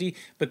playability.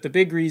 But the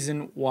big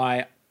reason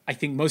why I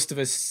think most of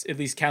us, at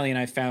least Callie and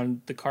I,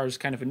 found the cars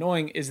kind of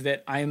annoying is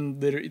that I'm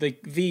literally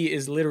like V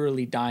is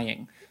literally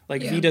dying.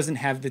 Like V doesn't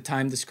have the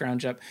time to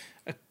scrounge up,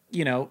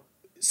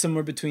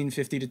 somewhere between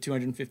 50 to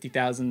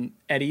 250,000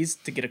 eddies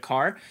to get a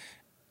car.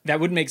 That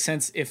would make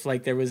sense if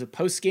like there was a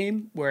post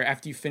game where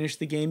after you finish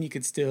the game you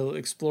could still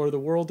explore the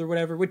world or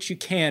whatever, which you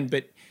can,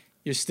 but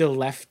you're still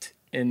left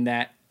in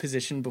that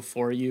position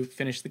before you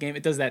finish the game.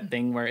 It does that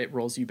thing where it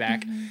rolls you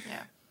back.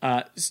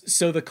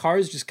 So the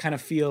cars just kind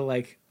of feel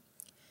like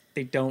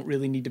they don't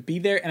really need to be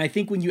there. And I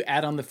think when you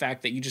add on the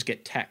fact that you just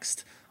get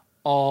text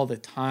all the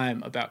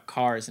time about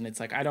cars and it's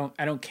like, I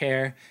don't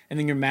care. And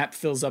then your map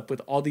fills up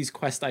with all these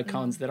quest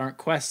icons that aren't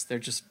quests. They're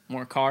just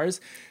more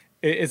cars.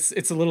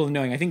 It's a little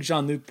annoying. I think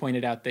Jean-Luc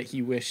pointed out that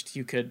he wished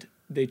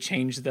they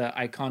changed the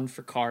icon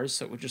for cars.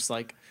 So it would just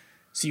like,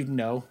 so you'd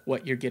know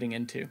what you're getting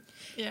into.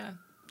 Yeah.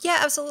 Yeah,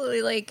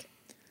 absolutely. Like,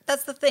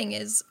 that's the thing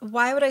is,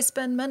 why would I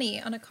spend money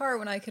on a car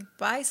when I could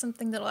buy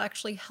something that'll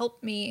actually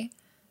help me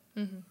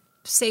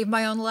save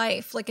my own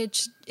life? Like, it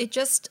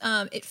just,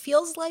 it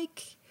feels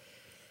like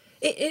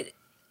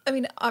I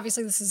mean,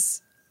 obviously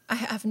I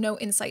have no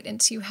insight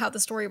into how the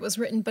story was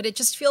written, but it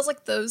just feels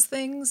like those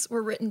things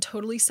were written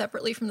totally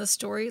separately from the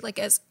story, like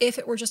as if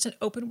it were just an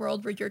open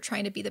world where you're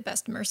trying to be the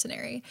best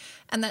mercenary.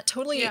 And that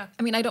totally, I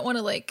mean, I don't want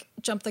to like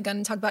jump the gun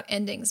and talk about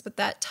endings, but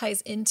that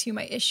ties into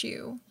my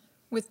issue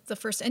with the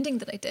first ending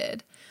that I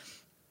did,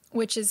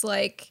 which is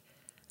like,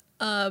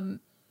 I'll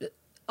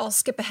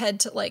skip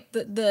ahead to like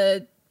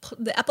the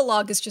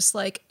epilogue is just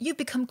like, you've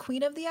become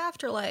queen of the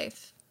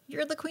afterlife.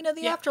 You're the queen of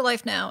the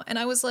afterlife now. And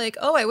I was like,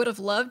 oh, I would have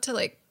loved to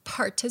like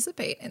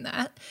participate in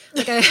that.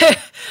 Like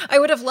I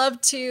would have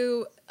loved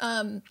to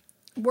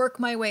work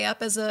my way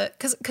up as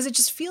because it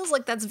just feels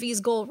like that's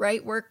V's goal,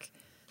 right? Work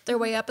their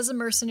way up as a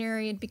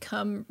mercenary and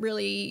become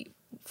really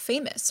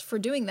famous for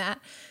doing that,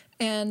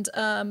 and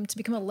to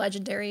become a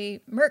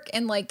legendary merc,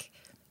 and like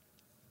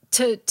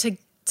to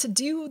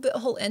do the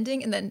whole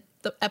ending, and then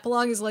the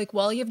epilogue is like,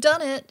 well, you've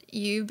done it.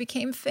 You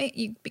became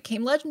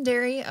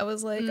legendary. I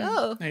was like,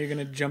 oh. Now you're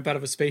going to jump out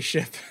of a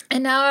spaceship.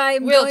 And now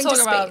I'm We'll going talk to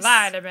space. about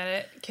that in a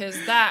minute, because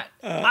that,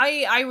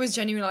 I was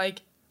genuinely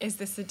like, is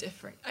this a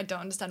different, I don't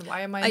understand.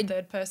 Why am I in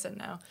third person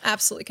now?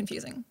 Absolutely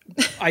confusing.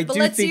 I But do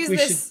let's think use we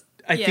this-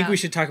 should, I think we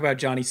should talk about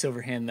Johnny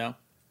Silverhand though.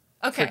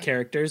 Okay. For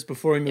characters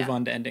before we move Yeah.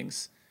 on to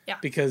endings. Yeah.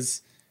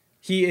 Because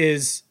he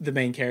is the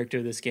main character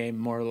of this game,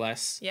 more or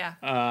less.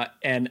 Yeah.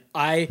 And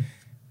I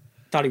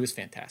thought he was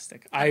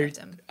fantastic. I loved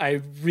him.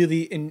 I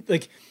really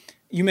like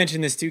you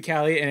mentioned this too,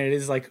 Callie, and it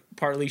is like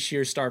partly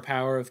sheer star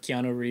power of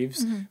Keanu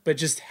Reeves, but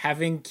just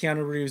having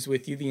Keanu Reeves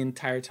with you the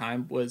entire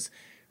time was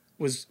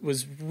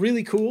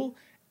really cool,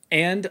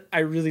 and I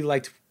really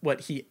liked what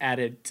he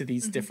added to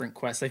these different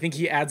quests. I think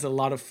he adds a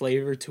lot of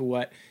flavor to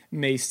what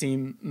may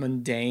seem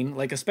mundane,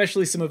 like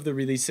especially some of the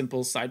really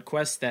simple side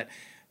quests that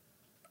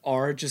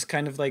are just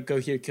kind of like, go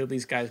here, kill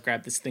these guys,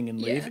 grab this thing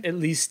and leave. Yeah. At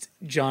least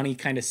Johnny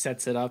kind of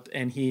sets it up,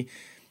 and he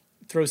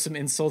throws some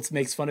insults,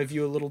 makes fun of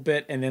you a little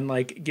bit, and then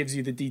like gives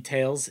you the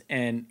details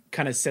and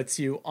kind of sets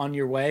you on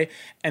your way.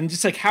 And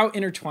just like how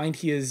intertwined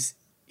he is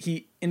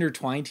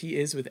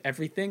with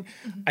everything,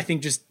 I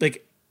think just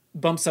like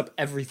bumps up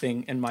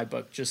everything in my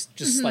book just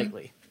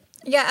slightly.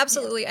 Yeah,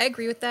 absolutely. I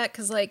agree with that,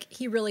 because like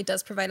he really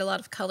does provide a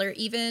lot of color.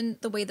 Even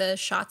the way the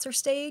shots are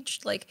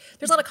staged, like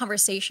there's a lot of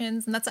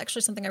conversations, and that's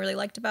actually something I really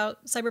liked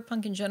about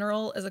Cyberpunk in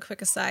general. As a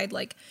quick aside,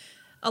 like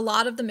a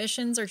lot of the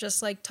missions are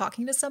just like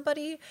talking to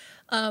somebody,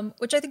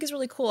 which I think is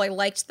really cool. I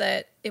liked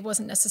that it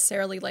wasn't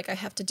necessarily like I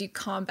have to do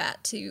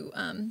combat to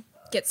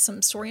get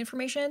some story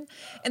information.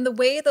 And the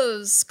way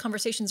those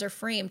conversations are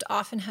framed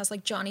often has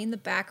like Johnny in the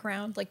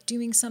background, like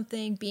doing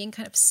something, being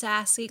kind of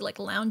sassy, like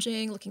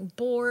lounging, looking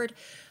bored,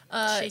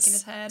 Shaking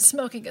his head,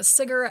 smoking a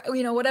cigarette,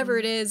 whatever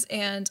it is.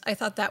 And I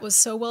thought that was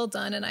so well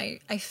done. And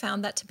I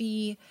found that to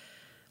be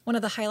one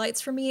of the highlights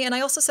for me. And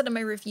I also said in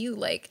my review,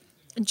 like,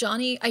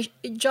 Johnny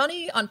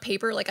on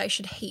paper, like I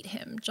should hate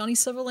him. Johnny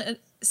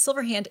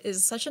Silverhand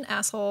is such an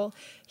asshole.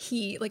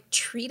 He like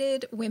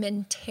treated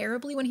women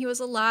terribly when he was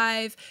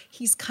alive.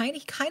 He kind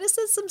of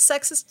says some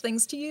sexist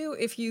things to you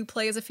if you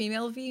play as a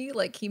female V.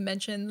 Like he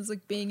mentions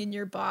like being in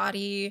your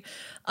body,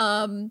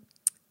 and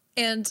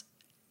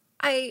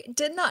I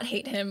did not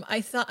hate him.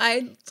 I thought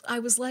I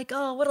was like,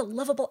 oh, what a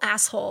lovable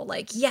asshole.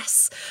 Like,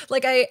 yes.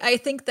 Like, I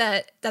think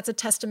that's a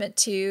testament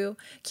to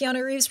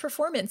Keanu Reeves'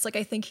 performance. Like,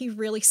 I think he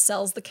really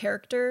sells the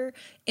character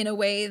in a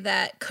way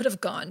that could have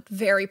gone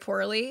very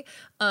poorly,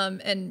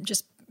 and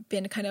just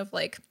been kind of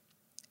like,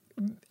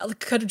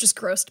 could have just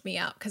grossed me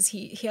out, because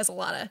he has a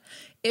lot of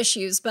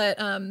issues. But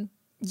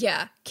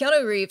yeah,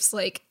 Keanu Reeves,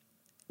 like,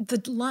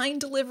 the line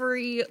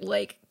delivery,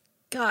 like,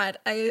 God,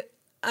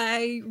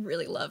 I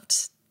really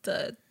loved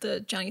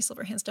the Johnny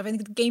Silverhand stuff. I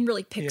think the game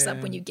really picks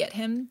up when you get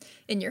him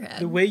in your head.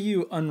 The way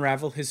you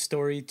unravel his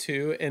story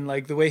too, and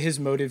like the way his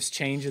motives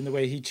change and the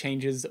way he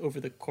changes over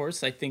the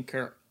course, I think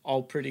are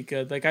all pretty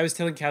good. Like I was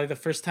telling Callie, the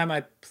first time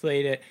I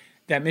played it,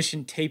 that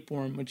mission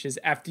Tapeworm, which is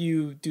after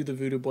you do the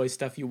Voodoo Boy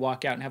stuff, you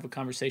walk out and have a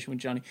conversation with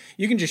Johnny.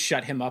 You can just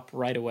shut him up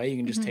right away. You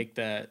can just take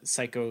the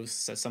Psycho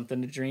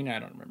something to Dreen, I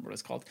don't remember what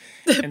it's called,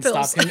 and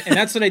stop him. And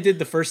that's what I did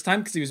the first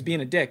time because he was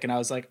being a dick. And I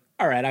was like,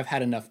 all right, I've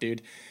had enough,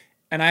 dude.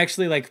 And I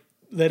actually like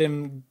let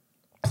him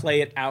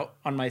play it out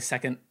on my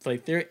second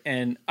playthrough,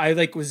 and I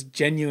like was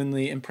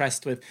genuinely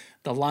impressed with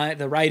the line,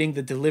 the writing,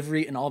 the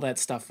delivery, and all that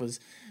stuff was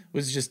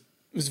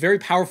very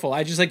powerful.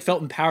 I just like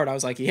felt empowered. I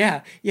was like,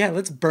 yeah,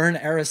 let's burn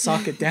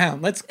Arasaka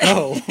down. Let's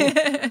go.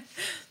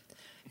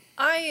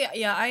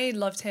 I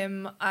loved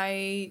him.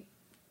 I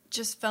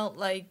just felt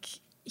like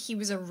he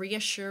was a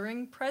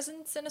reassuring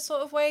presence in a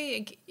sort of way.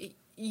 Like,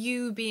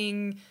 you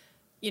being,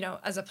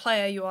 as a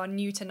player, you are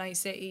new to Night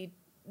City.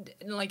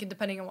 Like,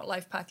 depending on what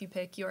life path you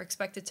pick, you're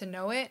expected to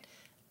know it.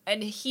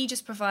 And he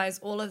just provides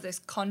all of this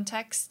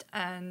context,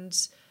 and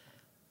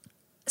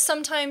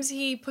sometimes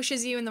he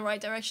pushes you in the right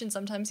direction,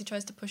 sometimes he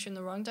tries to push you in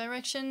the wrong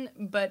direction,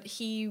 but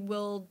he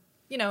will,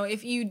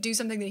 if you do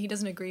something that he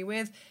doesn't agree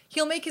with,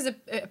 he'll make his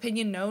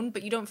opinion known,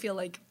 but you don't feel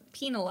like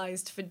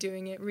penalized for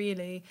doing it,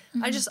 really.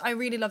 I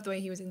really love the way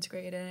he was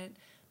integrated in it.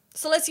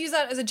 So let's use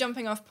that as a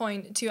jumping off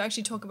point to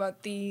actually talk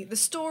about the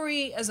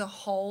story as a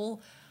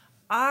whole.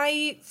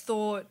 I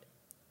thought,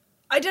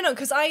 I don't know,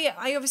 because I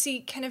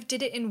obviously kind of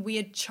did it in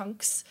weird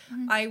chunks.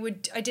 I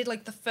did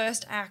like the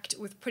first act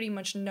with pretty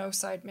much no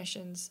side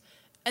missions.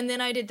 And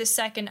then I did the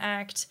second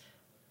act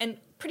and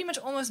pretty much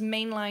almost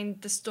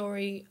mainlined the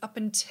story up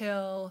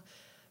until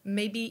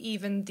maybe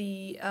even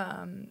the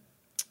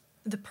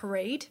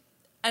parade.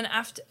 And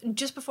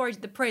just before I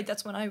did the parade,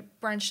 that's when I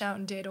branched out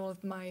and did all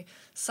of my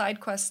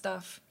side quest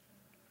stuff.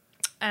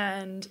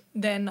 And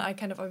then I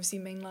kind of obviously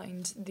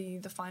mainlined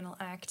the final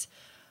act.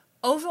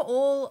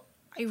 Overall,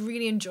 I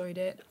really enjoyed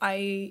it.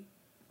 I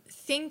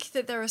think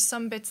that there are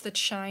some bits that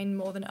shine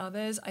more than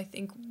others. I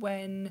think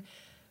when,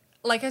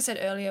 like I said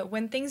earlier,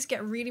 when things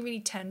get really, really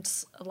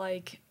tense,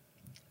 like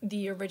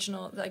the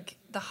original, like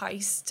the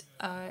heist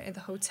in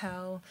the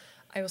hotel,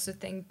 I also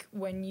think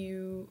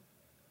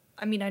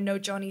I know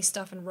Johnny's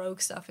stuff and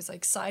Rogue stuff is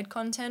like side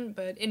content,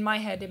 but in my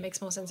head it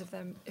makes more sense if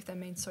they're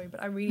main story.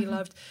 But I really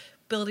loved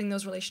building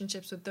those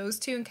relationships with those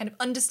two and kind of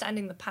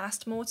understanding the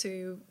past more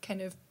to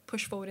kind of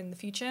push forward in the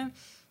future.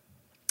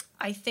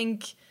 I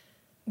think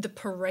the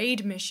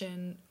parade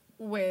mission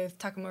with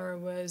Takamura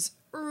was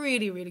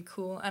really, really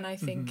cool. And I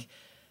think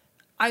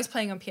I was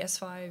playing on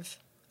PS5.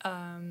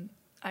 I'm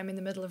in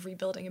the middle of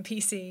rebuilding a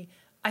PC.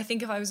 I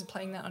think if I was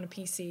playing that on a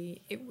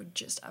PC, it would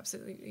just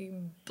absolutely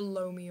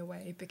blow me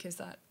away because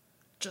that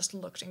just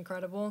looked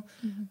incredible.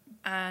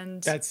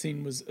 And that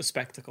scene was a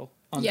spectacle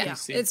on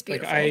PC. It's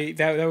beautiful. Like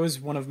that was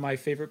one of my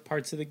favorite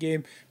parts of the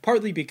game,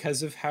 partly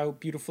because of how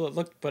beautiful it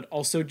looked, but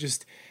also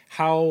just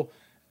how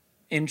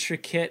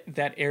intricate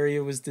that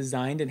area was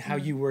designed and how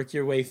you work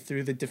your way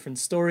through the different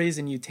stories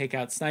and you take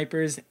out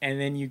snipers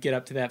and then you get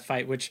up to that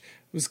fight, which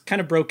was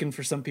kind of broken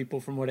for some people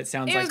from what it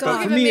sounds like.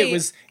 But for me, it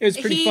was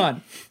pretty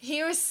fun.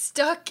 He was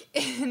stuck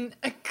in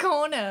a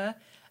corner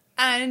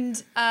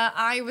and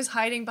I was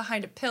hiding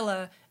behind a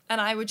pillar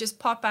and I would just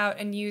pop out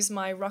and use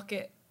my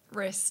rocket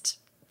wrist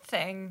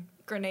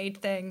grenade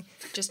thing,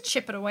 just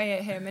chip it away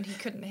at him and he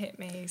couldn't hit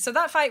me. So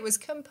that fight was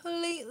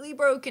completely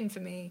broken for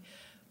me.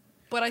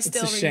 But I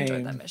still really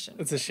enjoyed that mission.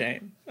 It's a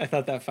shame. I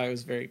thought that fight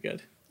was very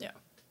good. Yeah.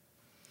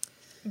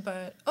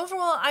 But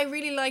overall, I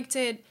really liked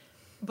it,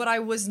 but I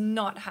was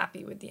not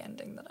happy with the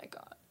ending that I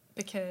got.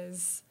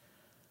 Because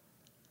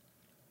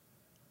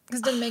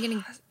it didn't make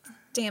any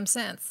damn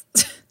sense.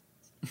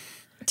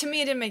 To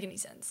me, it didn't make any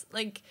sense.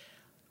 Like,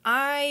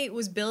 I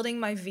was building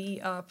my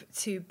V up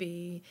to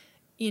be,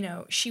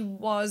 she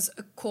was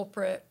a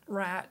corporate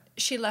rat.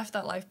 She left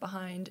that life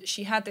behind.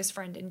 She had this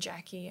friend in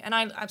Jackie. And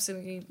I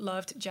absolutely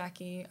loved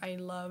Jackie. I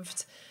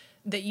loved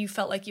that you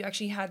felt like you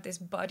actually had this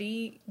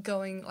buddy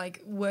going,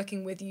 like,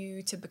 working with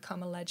you to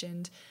become a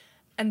legend.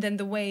 And then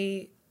the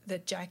way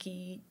that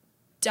Jackie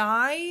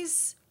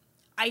dies,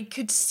 I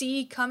could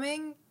see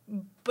coming,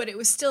 but it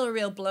was still a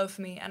real blow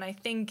for me. And I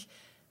think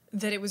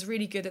that it was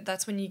really good that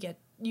that's when you get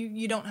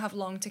you don't have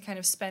long to kind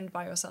of spend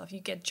by yourself.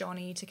 You get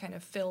Johnny to kind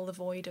of fill the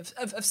void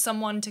of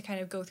someone to kind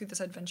of go through this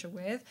adventure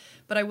with.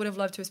 But I would have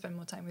loved to have spent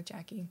more time with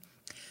Jackie.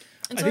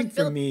 And so I think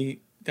for me,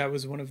 that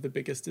was one of the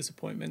biggest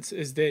disappointments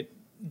is that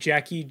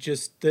Jackie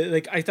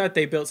I thought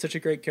they built such a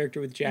great character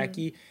with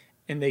Jackie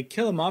and they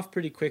kill him off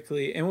pretty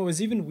quickly. And what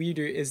was even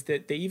weirder is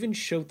that they even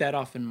showed that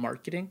off in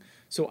marketing.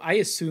 So I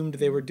assumed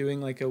they were doing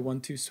like a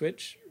 1-2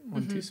 switch.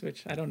 1-2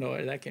 switch. I don't know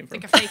where that came from.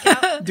 Like a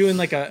fake out? Doing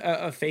like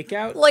a fake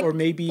out, like, or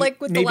maybe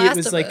with maybe The Last it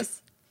was of like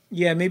Us.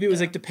 maybe it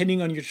was like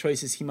depending on your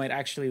choices, he might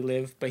actually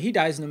live, but he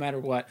dies no matter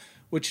what,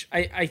 which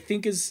I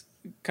think is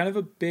kind of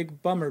a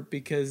big bummer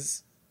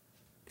because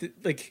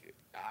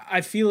I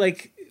feel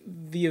like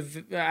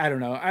I don't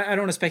know. I don't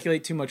want to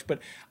speculate too much, but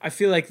I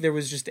feel like there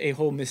was just a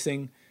hole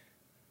missing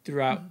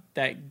throughout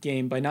that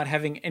game by not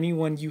having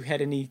anyone you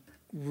had any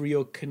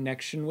real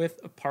connection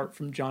with apart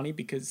from Johnny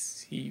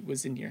because he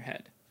was in your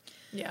head.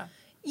 Yeah.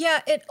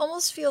 Yeah, it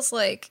almost feels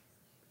like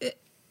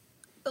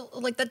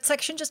like that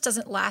section just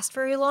doesn't last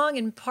very long,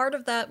 and part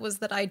of that was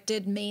that I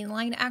did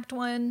mainline Act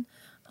 1.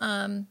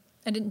 I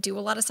didn't do a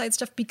lot of side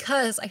stuff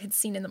because I had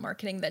seen in the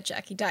marketing that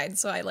Jackie died,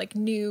 so I like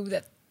knew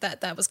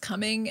that was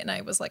coming, and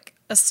I was like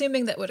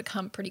assuming that would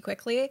come pretty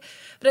quickly.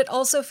 But it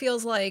also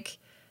feels like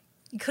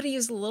you could have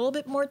used a little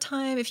bit more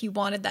time if you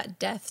wanted that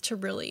death to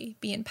really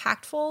be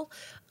impactful.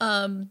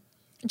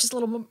 Just a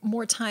little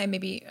more time,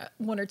 maybe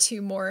one or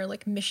two more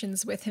like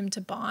missions with him to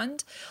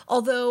bond.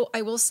 Although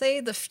I will say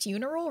the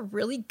funeral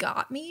really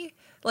got me.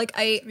 Like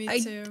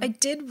I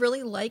did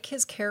really like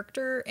his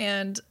character,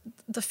 and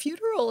the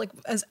funeral like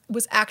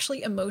was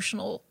actually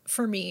emotional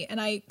for me. And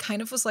I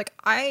kind of was like,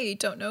 I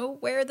don't know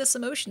where this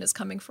emotion is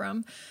coming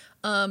from,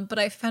 but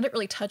I found it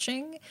really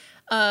touching.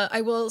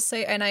 I will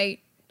say, and I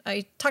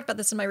talked about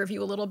this in my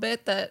review a little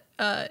bit, that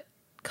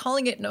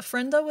calling it an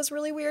ofrenda was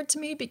really weird to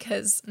me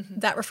because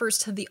that refers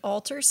to the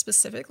altar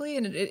specifically,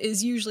 and it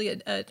is usually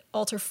an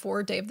altar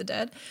for Day of the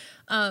Dead.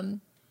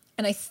 And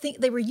I think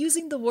they were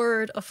using the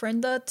word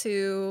ofrenda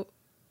to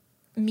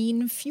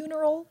mean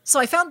funeral. So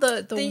I found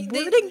the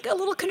wording a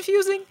little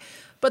confusing,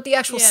 but the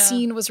actual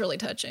scene was really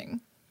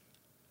touching.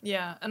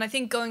 Yeah, and I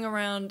think going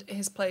around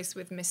his place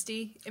with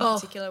Misty in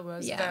particular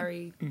was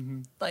very,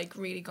 like,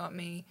 really got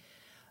me.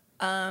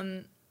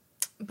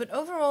 But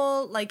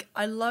overall, like,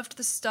 I loved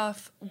the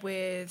stuff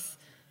with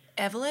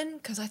Evelyn,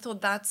 because I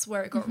thought that's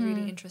where it got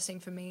really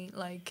interesting for me.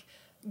 Like,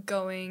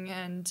 going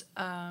and,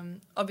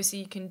 obviously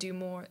you can do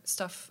more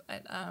stuff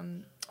at,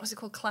 what's it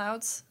called?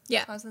 Clouds?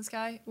 Yeah. Clouds in the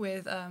Sky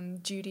with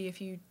Judy if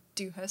you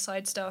do her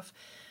side stuff.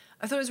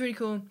 I thought it was really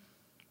cool.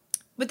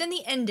 But then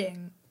the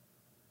ending.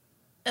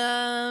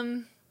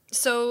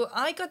 So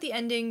I got the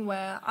ending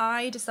where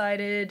I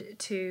decided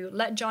to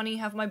let Johnny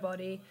have my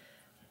body.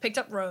 Picked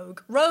up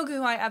Rogue,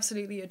 who I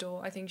absolutely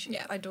adore. I think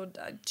I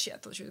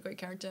thought she was a great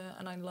character,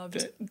 and I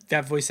loved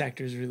that voice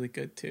actor is really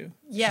good too.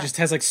 Yeah, she just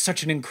has like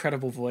such an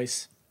incredible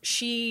voice.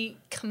 She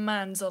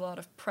commands a lot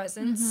of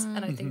presence,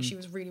 and I think she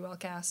was really well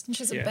cast. And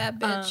she's a bad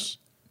bitch.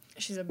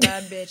 She's a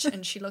bad bitch,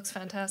 and she looks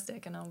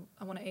fantastic. And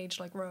I want to age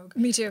like Rogue.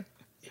 Me too.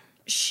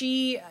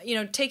 She,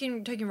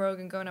 taking Rogue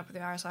and going up with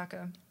the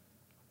Arasaka.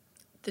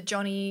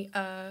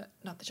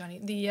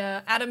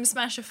 The Atom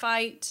Smasher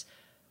fight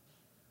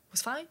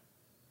was fine.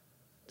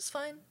 It's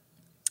fine.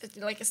 It's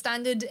like a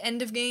standard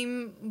end of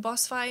game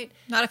boss fight.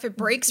 Not if it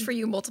breaks for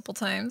you multiple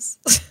times.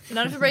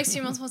 Not if it breaks for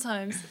you multiple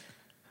times.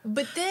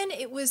 But then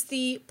it was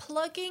the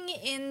plugging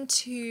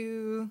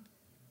into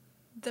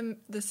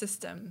the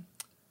system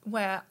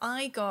where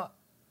I got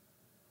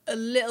a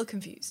little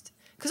confused.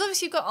 Because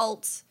obviously you've got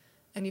alt,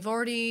 and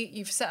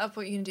you've set up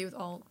what you're going to do with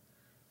alt.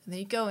 And then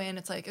you go in,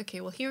 it's like,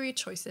 okay, well, here are your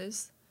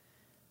choices.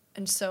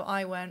 And so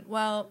I went,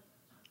 well,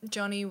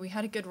 Johnny, we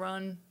had a good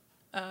run.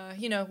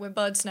 We're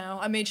buds now.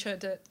 I made sure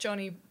that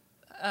Johnny,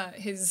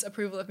 his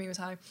approval of me was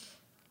high.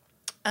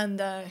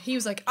 And he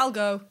was like, I'll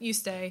go, you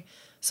stay.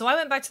 So I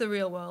went back to the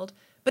real world.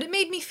 But it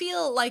made me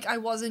feel like I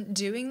wasn't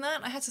doing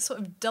that. I had to sort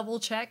of double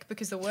check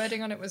because the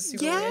wording on it was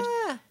super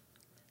weird.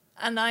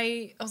 And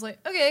I was like,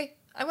 okay.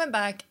 I went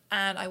back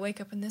and I wake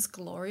up in this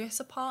glorious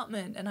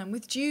apartment and I'm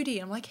with Judy.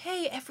 I'm like,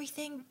 hey,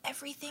 everything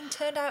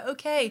turned out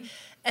okay.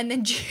 And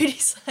then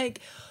Judy's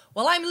like,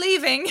 well, I'm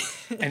leaving.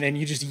 And then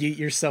you just yeet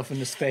yourself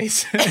into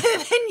space. And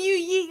then you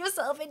yeet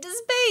yourself into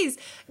space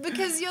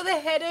because you're the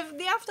head of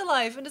the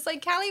afterlife. And it's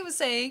like Callie was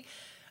saying,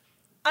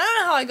 I don't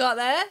know how I got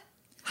there.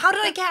 How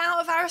did I get out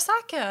of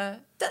Arasaka?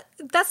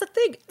 That's the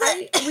thing.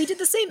 We did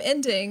the same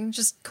ending,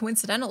 just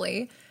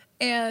coincidentally.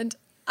 And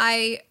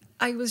I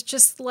was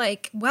just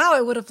like, wow,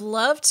 I would have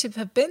loved to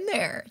have been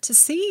there to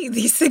see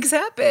these things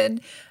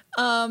happen.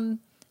 And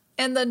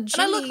then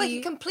I look like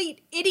a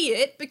complete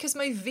idiot because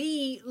my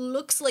V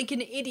looks like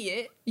an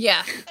idiot.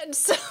 Yeah. And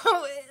so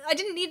I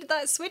didn't need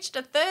that switch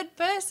to third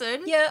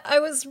person. Yeah, I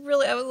was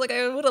like,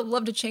 I would have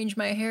loved to change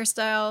my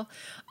hairstyle.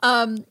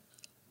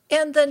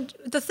 And then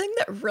the thing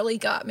that really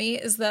got me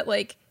is that,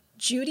 like,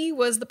 Judy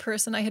was the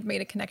person I had made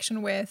a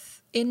connection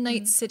with in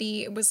Night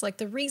City. It was, like,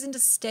 the reason to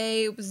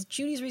stay. It was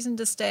Judy's reason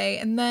to stay.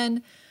 And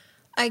then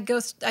I do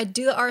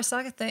the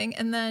Arasaka thing,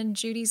 and then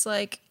Judy's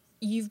like,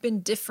 you've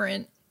been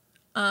different.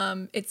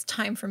 It's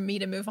time for me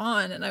to move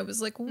on. And I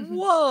was like,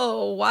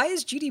 whoa, why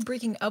is Judy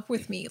breaking up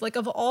with me? Like,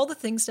 of all the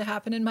things to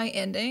happen in my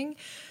ending,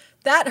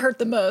 that hurt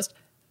the most.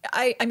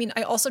 I mean,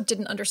 I also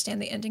didn't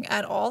understand the ending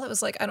at all. It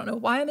was like, I don't know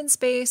why I'm in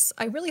space.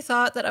 I really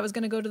thought that I was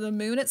going to go to the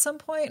moon at some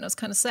point, and I was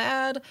kind of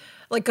sad,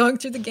 like, going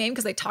through the game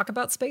because they talk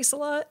about space a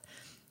lot.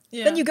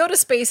 Yeah. Then you go to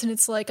space, and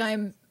it's like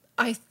I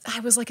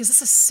was like, is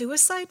this a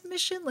suicide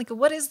mission? Like,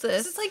 what is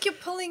this? It's like you're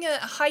pulling a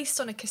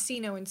heist on a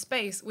casino in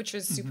space, which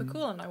is super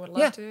cool, and I would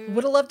love to.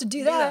 Would have loved to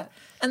do that.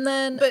 And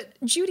then, but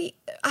Judy,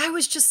 I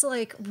was just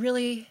like,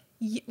 really,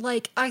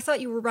 like, I thought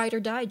you were ride or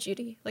die,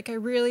 Judy. Like, I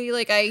really,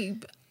 like,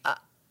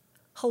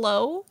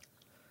 hello?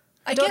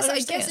 I guess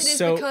it is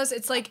because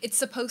it's like, it's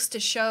supposed to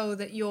show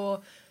that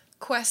your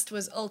quest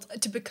was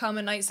to become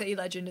a Night City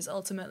legend is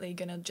ultimately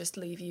gonna just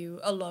leave you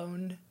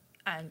alone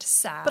and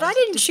sad. But I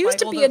didn't choose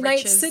to be a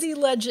Night City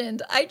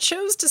legend. I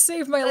chose to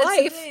save my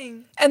life.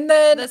 And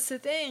then that's the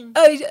thing.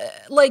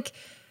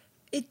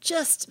 it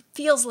just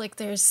feels like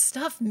there's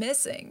stuff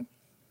missing.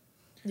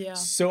 Yeah.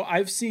 So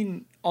I've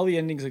seen all the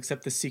endings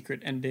except the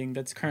secret ending.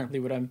 That's currently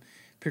what I'm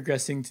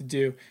progressing to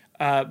do.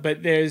 But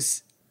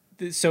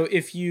so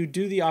if you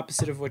do the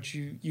opposite of what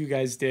you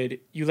guys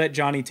did, you let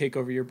Johnny take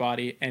over your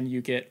body, and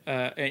you get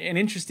an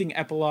interesting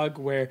epilogue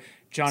where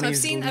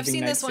Johnny's leaving I've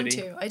seen Night this one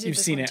City. too. I did. You've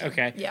this seen one it, too.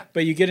 okay? Yeah.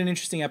 But you get an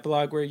interesting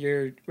epilogue where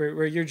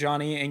you're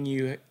Johnny, and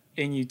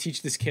you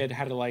teach this kid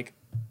how to like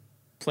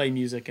play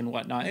music and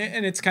whatnot,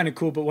 and it's kind of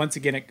cool. But once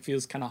again, it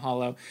feels kind of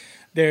hollow.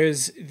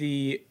 There's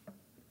the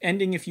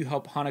ending if you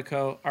help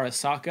Hanako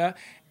Arasaka,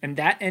 and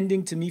that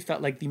ending to me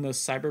felt like the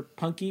most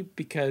cyberpunky,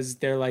 because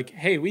they're like,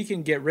 hey, we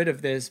can get rid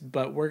of this,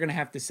 but we're gonna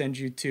have to send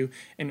you to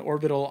an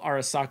orbital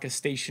Arasaka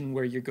station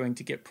where you're going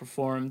to get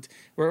performed,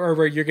 or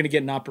where you're gonna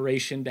get an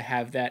operation to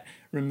have that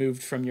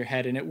removed from your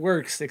head. And it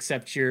works,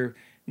 except you're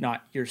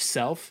not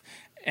yourself.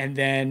 And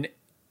then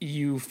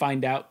you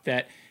find out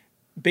that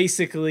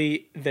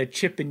basically the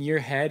chip in your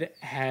head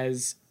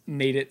has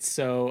made it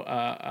so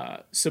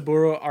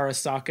Saburo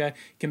Arasaka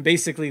can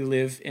basically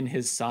live in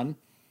his son.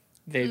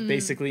 They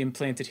basically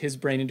implanted his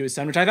brain into his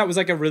son, which I thought was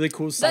like a really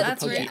cool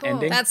That's cyberpunk really cool.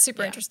 ending. That's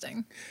super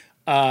interesting.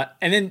 And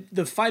then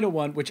the final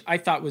one, which I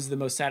thought was the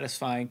most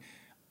satisfying,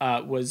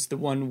 was the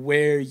one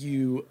where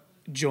you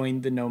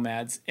joined the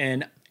Nomads.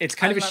 And it's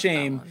kind I of a love that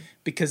shame one.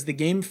 because the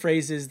game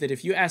phrases that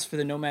if you ask for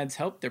the Nomads'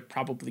 help, they're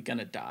probably going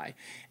to die.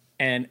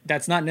 And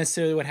that's not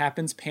necessarily what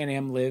happens. Pan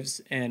Am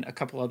lives, and a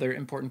couple other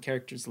important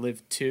characters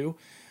live too.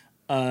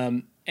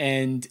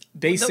 And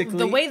basically...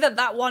 The way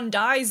that one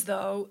dies,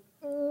 though,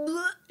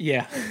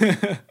 Yeah.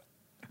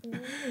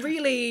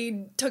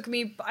 really took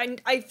me...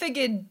 I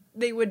figured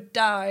they would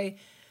die.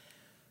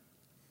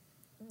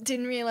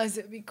 Didn't realize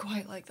it would be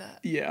quite like that.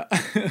 Yeah.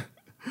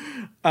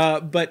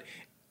 But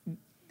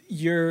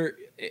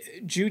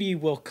Judy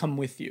will come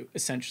with you,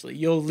 essentially.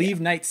 You'll leave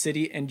Night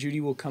City and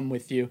Judy will come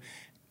with you.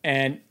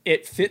 And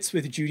it fits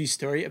with Judy's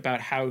story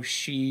about how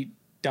she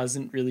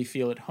doesn't really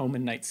feel at home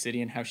in Night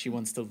City and how she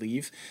wants to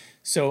leave.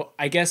 So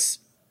I guess,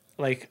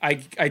 like, I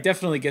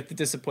definitely get the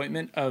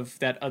disappointment of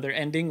that other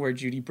ending where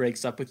Judy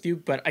breaks up with you,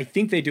 but I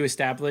think they do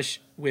establish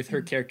with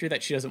her character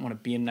that she doesn't want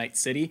to be in Night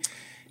City.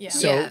 Yeah.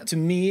 So Yeah. to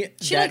me,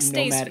 She, that like,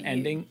 stays Nomad for you.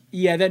 ending,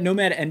 that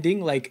Nomad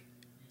ending, like,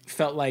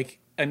 felt like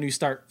a new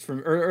start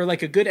or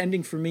like a good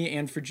ending for me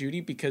and for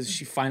Judy, because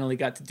she finally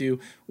got to do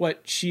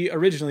what she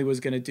originally was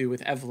going to do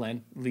with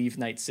Evelyn, leave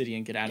Night City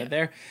and get out of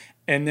there.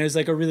 And there's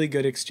like a really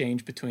good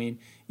exchange between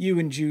you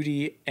and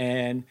Judy,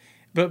 and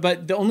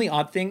but the only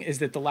odd thing is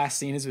that the last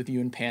scene is with you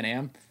and Pan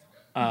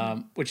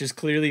Am, which is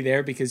clearly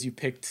there because you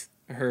picked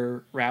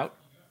her route,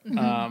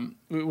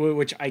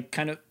 which I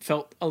kind of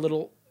felt a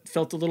little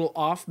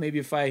off. Maybe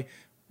if I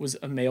was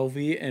a male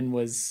V and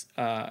was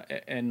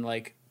and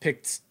like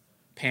picked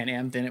Pan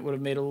Am, then it would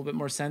have made a little bit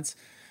more sense.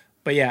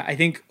 But yeah, I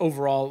think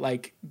overall,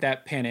 like,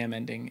 that Pan Am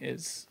ending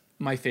is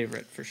my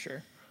favorite for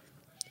sure.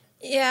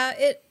 Yeah,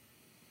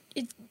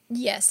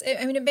 yes.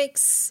 I mean, it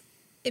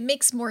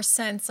makes more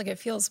sense. Like, it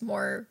feels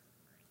more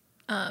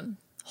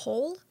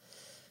whole.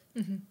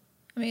 Mm-hmm.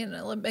 I mean,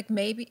 like,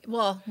 maybe.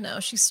 Well, no,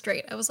 she's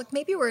straight. I was like,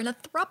 maybe we're in a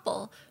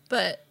throuple,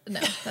 but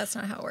no, that's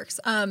not how it works.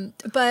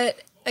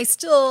 But I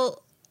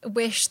still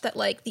wish that,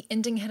 like, the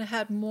ending had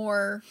had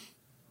more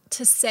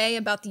to say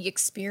about the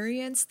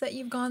experience that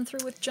you've gone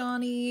through with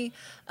Johnny,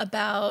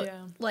 about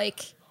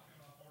like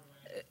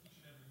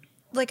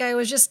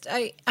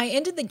I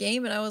ended the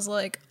game and I was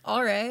like,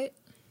 all right,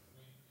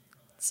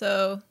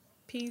 so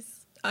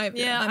Peace. I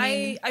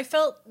mean, I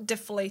felt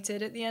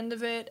deflated at the end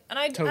of it, and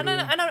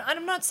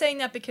I'm not saying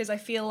that because I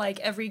feel like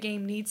every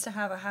game needs to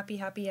have a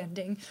happy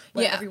ending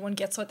where everyone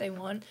gets what they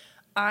want.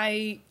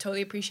 I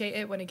totally appreciate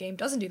it when a game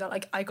doesn't do that.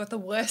 Like, I got the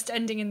worst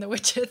ending in The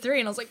Witcher 3,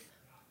 and I was like,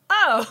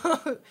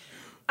 oh,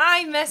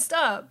 I messed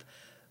up.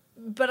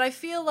 But I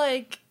feel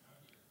like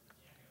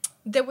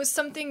there was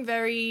something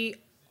very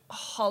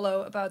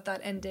hollow about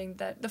that ending,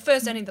 that the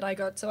first ending that I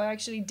got. So I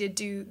actually did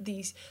do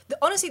these.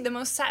 Honestly, the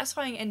most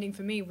satisfying ending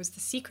for me was the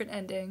secret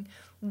ending,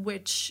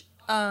 which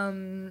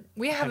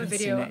we have a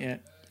video. Seen it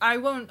yet. I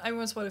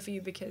won't spoil it for you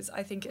because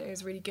I think it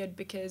is really good,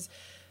 because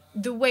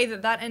the way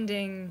that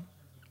ending,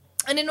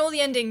 and in all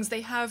the endings,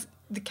 they have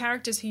the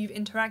characters who you've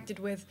interacted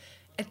with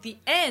at the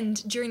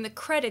end during the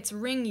credits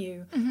ring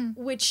you,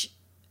 which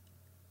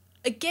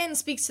again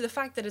speaks to the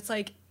fact that it's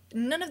like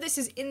none of this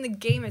is in the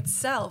game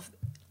itself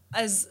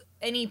as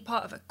any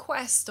part of a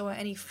quest or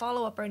any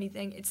follow-up or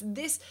anything. It's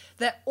this,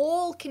 they're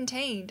all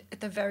contained at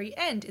the very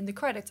end in the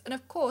credits. And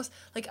of course,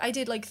 like, I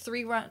did like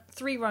three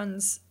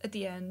runs at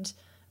the end.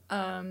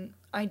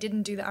 I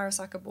didn't do the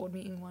Arasaka board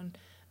meeting one,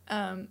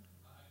 and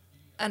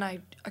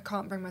I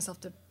can't bring myself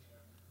to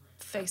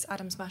face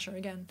Adam Smasher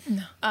again,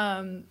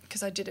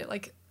 because I did it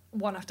like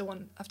one after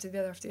the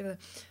other.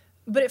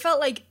 But it felt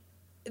like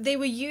they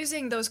were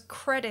using those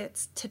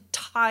credits to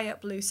tie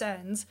up loose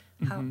ends.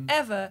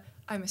 However,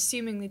 I'm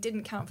assuming they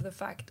didn't count for the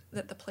fact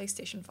that the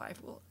PlayStation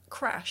 5 will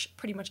crash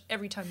pretty much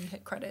every time you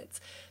hit credits.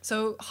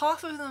 So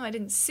half of them I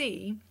didn't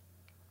see,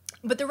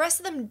 but the rest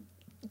of them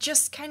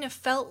just kind of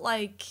felt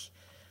like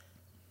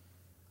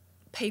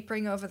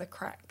papering over the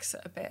cracks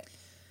a bit,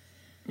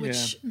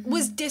 which Yeah.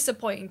 was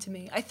disappointing to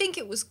me. I think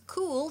it was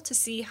cool to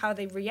see how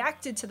they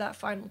reacted to that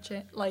final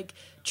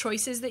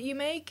choices that you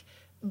make,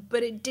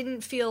 but it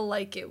didn't feel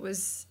like it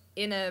was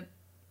in a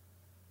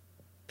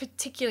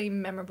particularly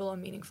memorable or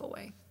meaningful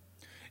way.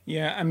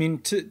 Yeah, I mean,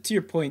 to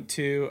your point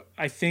too,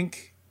 I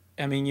think,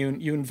 I mean,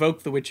 you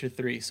invoke The Witcher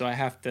 3, so I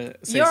have to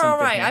say You're something all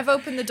right. here. I've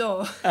opened the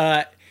door.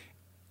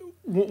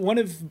 One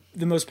of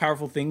the most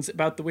powerful things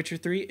about The Witcher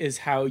 3 is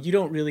how you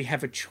don't really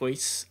have a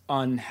choice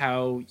on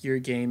how your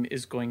game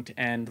is going to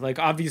end. Like,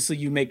 obviously,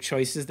 you make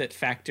choices that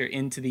factor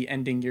into the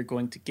ending you're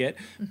going to get,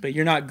 but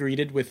you're not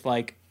greeted with,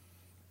 like,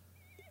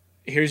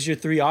 here's your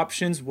 3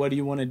 options. What do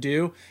you want to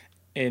do?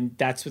 And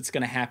that's what's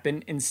going to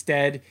happen.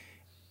 Instead,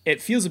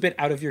 it feels a bit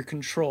out of your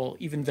control,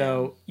 even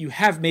though you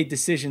have made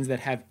decisions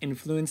that have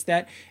influenced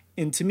that.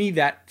 And to me,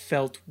 that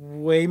felt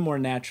way more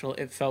natural.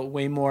 It felt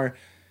way more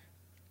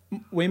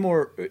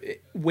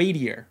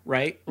weightier,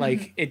 right?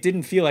 Like, it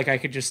didn't feel like I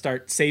could just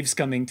start save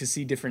scumming to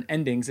see different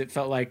endings. It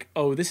felt like,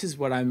 oh, this is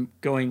what I'm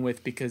going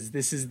with because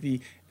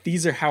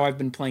these are how I've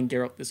been playing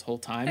Geralt this whole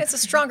time. It's a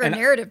stronger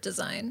narrative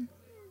design.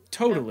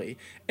 Totally.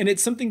 And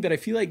it's something that I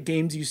feel like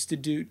games used to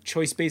do,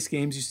 choice-based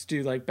games used to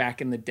do, like, back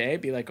in the day.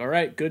 Be like, all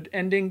right, good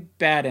ending,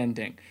 bad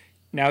ending.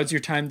 Now it's your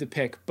time to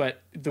pick.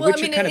 But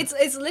Witcher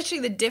it's literally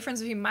the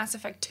difference between Mass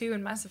Effect 2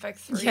 and Mass Effect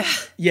 3. Yeah.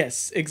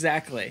 Yes,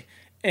 exactly.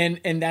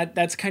 And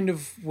that's kind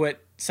of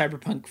what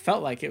Cyberpunk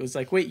felt like. It was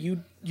like, wait,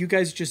 you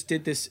guys just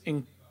did this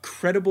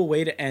incredible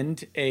way to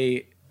end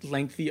a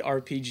lengthy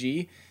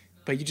RPG,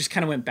 but you just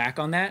kind of went back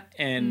on that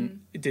and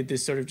did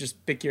this sort of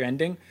just pick your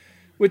ending,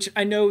 which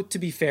I know, to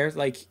be fair,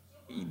 like,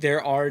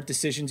 there are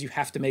decisions you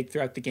have to make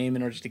throughout the game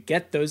in order to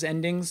get those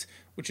endings,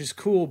 which is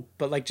cool,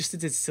 but like just to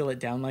distill it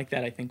down like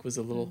that, I think was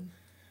a little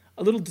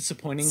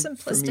disappointing for me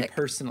Simplistic.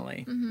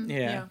 personally.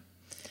 Yeah.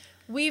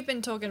 We've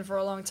been talking for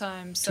a long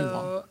time,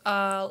 so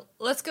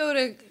let's go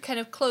to kind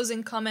of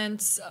closing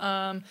comments.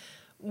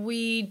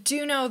 We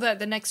do know that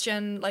the next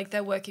gen, like,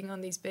 they're working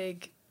on these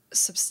big,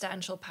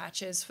 substantial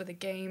patches for the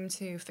game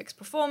to fix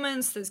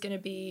performance. There's going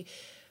to be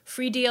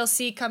free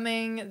DLC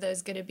coming.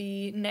 There's going to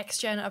be next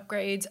gen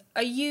upgrades.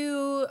 Are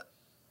you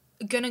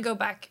going to go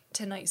back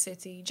to Night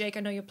City? Jake, I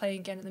know you're playing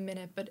again in a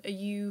minute, but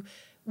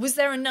was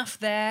there enough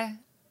there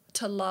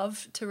to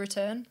love to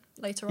return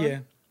later on? Yeah.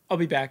 I'll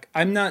be back.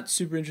 I'm not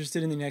super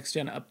interested in the next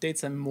gen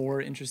updates. I'm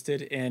more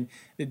interested in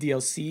the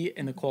DLC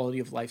and the quality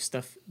of life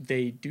stuff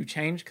they do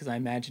change, because I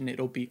imagine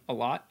it'll be a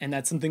lot. And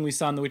that's something we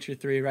saw in The Witcher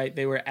 3, right?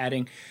 They were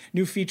adding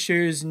new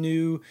features,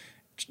 new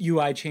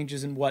UI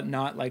changes and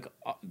whatnot, like,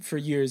 for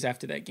years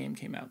after that game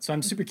came out. So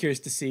I'm super curious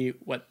to see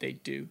what they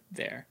do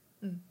there.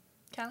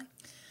 Callie?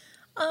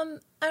 I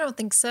don't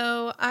think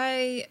so.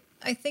 I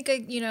think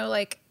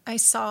I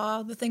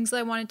saw the things that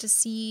I wanted to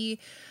see.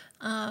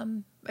 I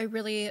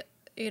really,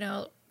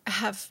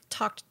 have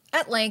talked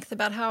at length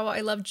about how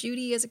I love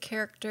Judy as a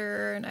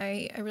character, and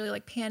I really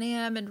like Pan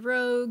Am and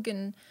Rogue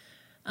and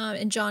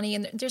Johnny,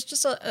 and there's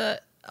just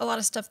a lot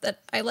of stuff that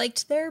I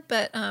liked there,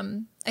 but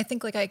I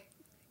think like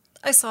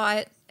I saw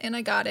it and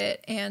I got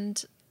it,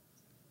 and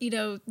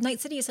Night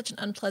City is such an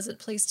unpleasant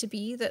place to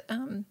be that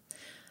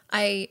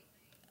I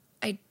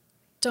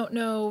don't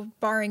know,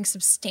 barring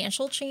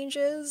substantial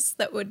changes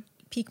that would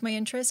pique my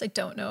interest, I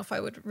don't know if I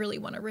would really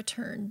want to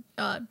return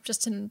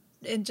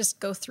and just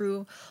go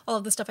through all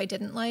of the stuff I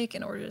didn't like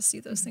in order to see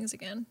those things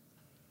again.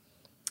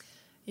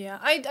 Yeah,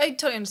 I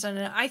totally understand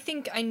it. I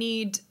think I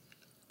need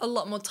a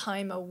lot more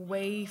time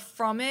away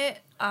from it.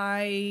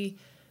 Like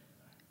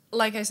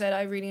I said,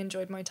 I really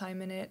enjoyed my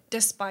time in it,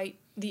 despite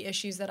the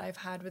issues that I've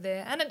had with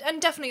it. And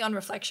definitely on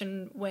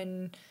reflection,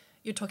 when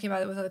you're talking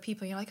about it with other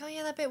people, you're like, oh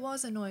yeah, that bit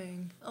was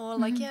annoying. Or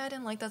like, yeah, I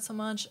didn't like that so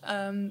much.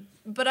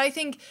 But I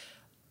think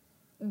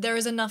there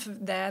is enough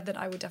there that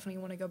I would definitely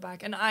want to go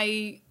back. And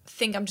I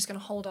think I'm just going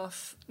to hold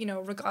off,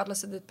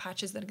 regardless of the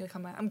patches that are going to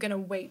come out. I'm going to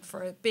wait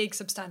for a big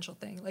substantial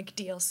thing like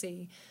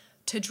DLC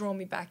to draw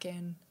me back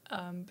in,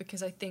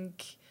 because I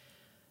think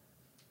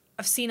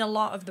I've seen a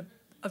lot of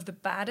the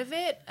bad of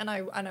it, and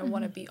I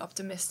want to be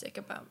optimistic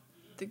about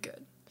the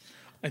good.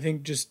 I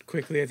think just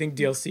quickly, I think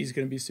DLC is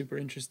going to be super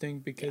interesting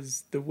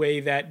because the way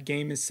that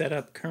game is set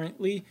up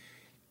currently,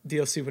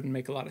 DLC wouldn't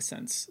make a lot of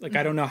sense. Like,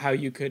 I don't know how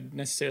you could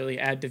necessarily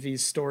add to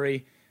V's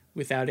story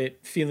without it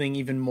feeling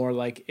even more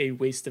like a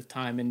waste of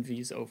time in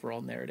V's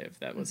overall narrative.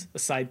 That was a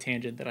side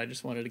tangent that I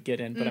just wanted to get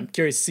in, but I'm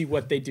curious to see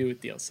what they do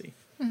with DLC.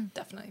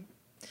 Definitely.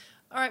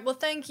 All right, well,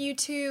 thank you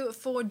two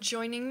for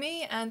joining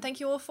me, and thank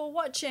you all for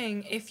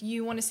watching. If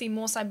you want to see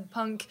more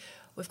Cyberpunk,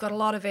 we've got a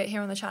lot of it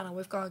here on the channel.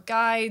 We've got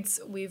guides,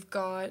 we've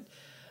got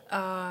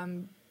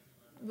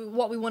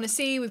what we want to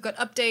see, we've got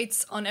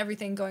updates on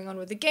everything going on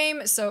with the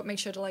game, so make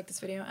sure to like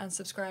this video and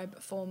subscribe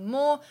for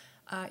more.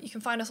 You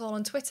can find us all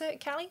on Twitter.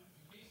 Callie?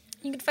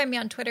 You can find me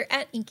on Twitter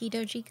at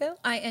InkyDojiko,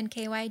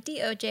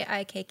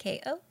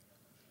 INKYDOJIKKO.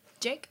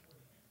 Jake?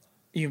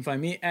 You can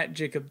find me at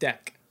Jacob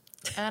Deck.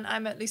 And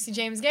I'm at Lucy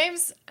James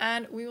Games,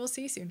 and we will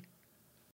see you soon.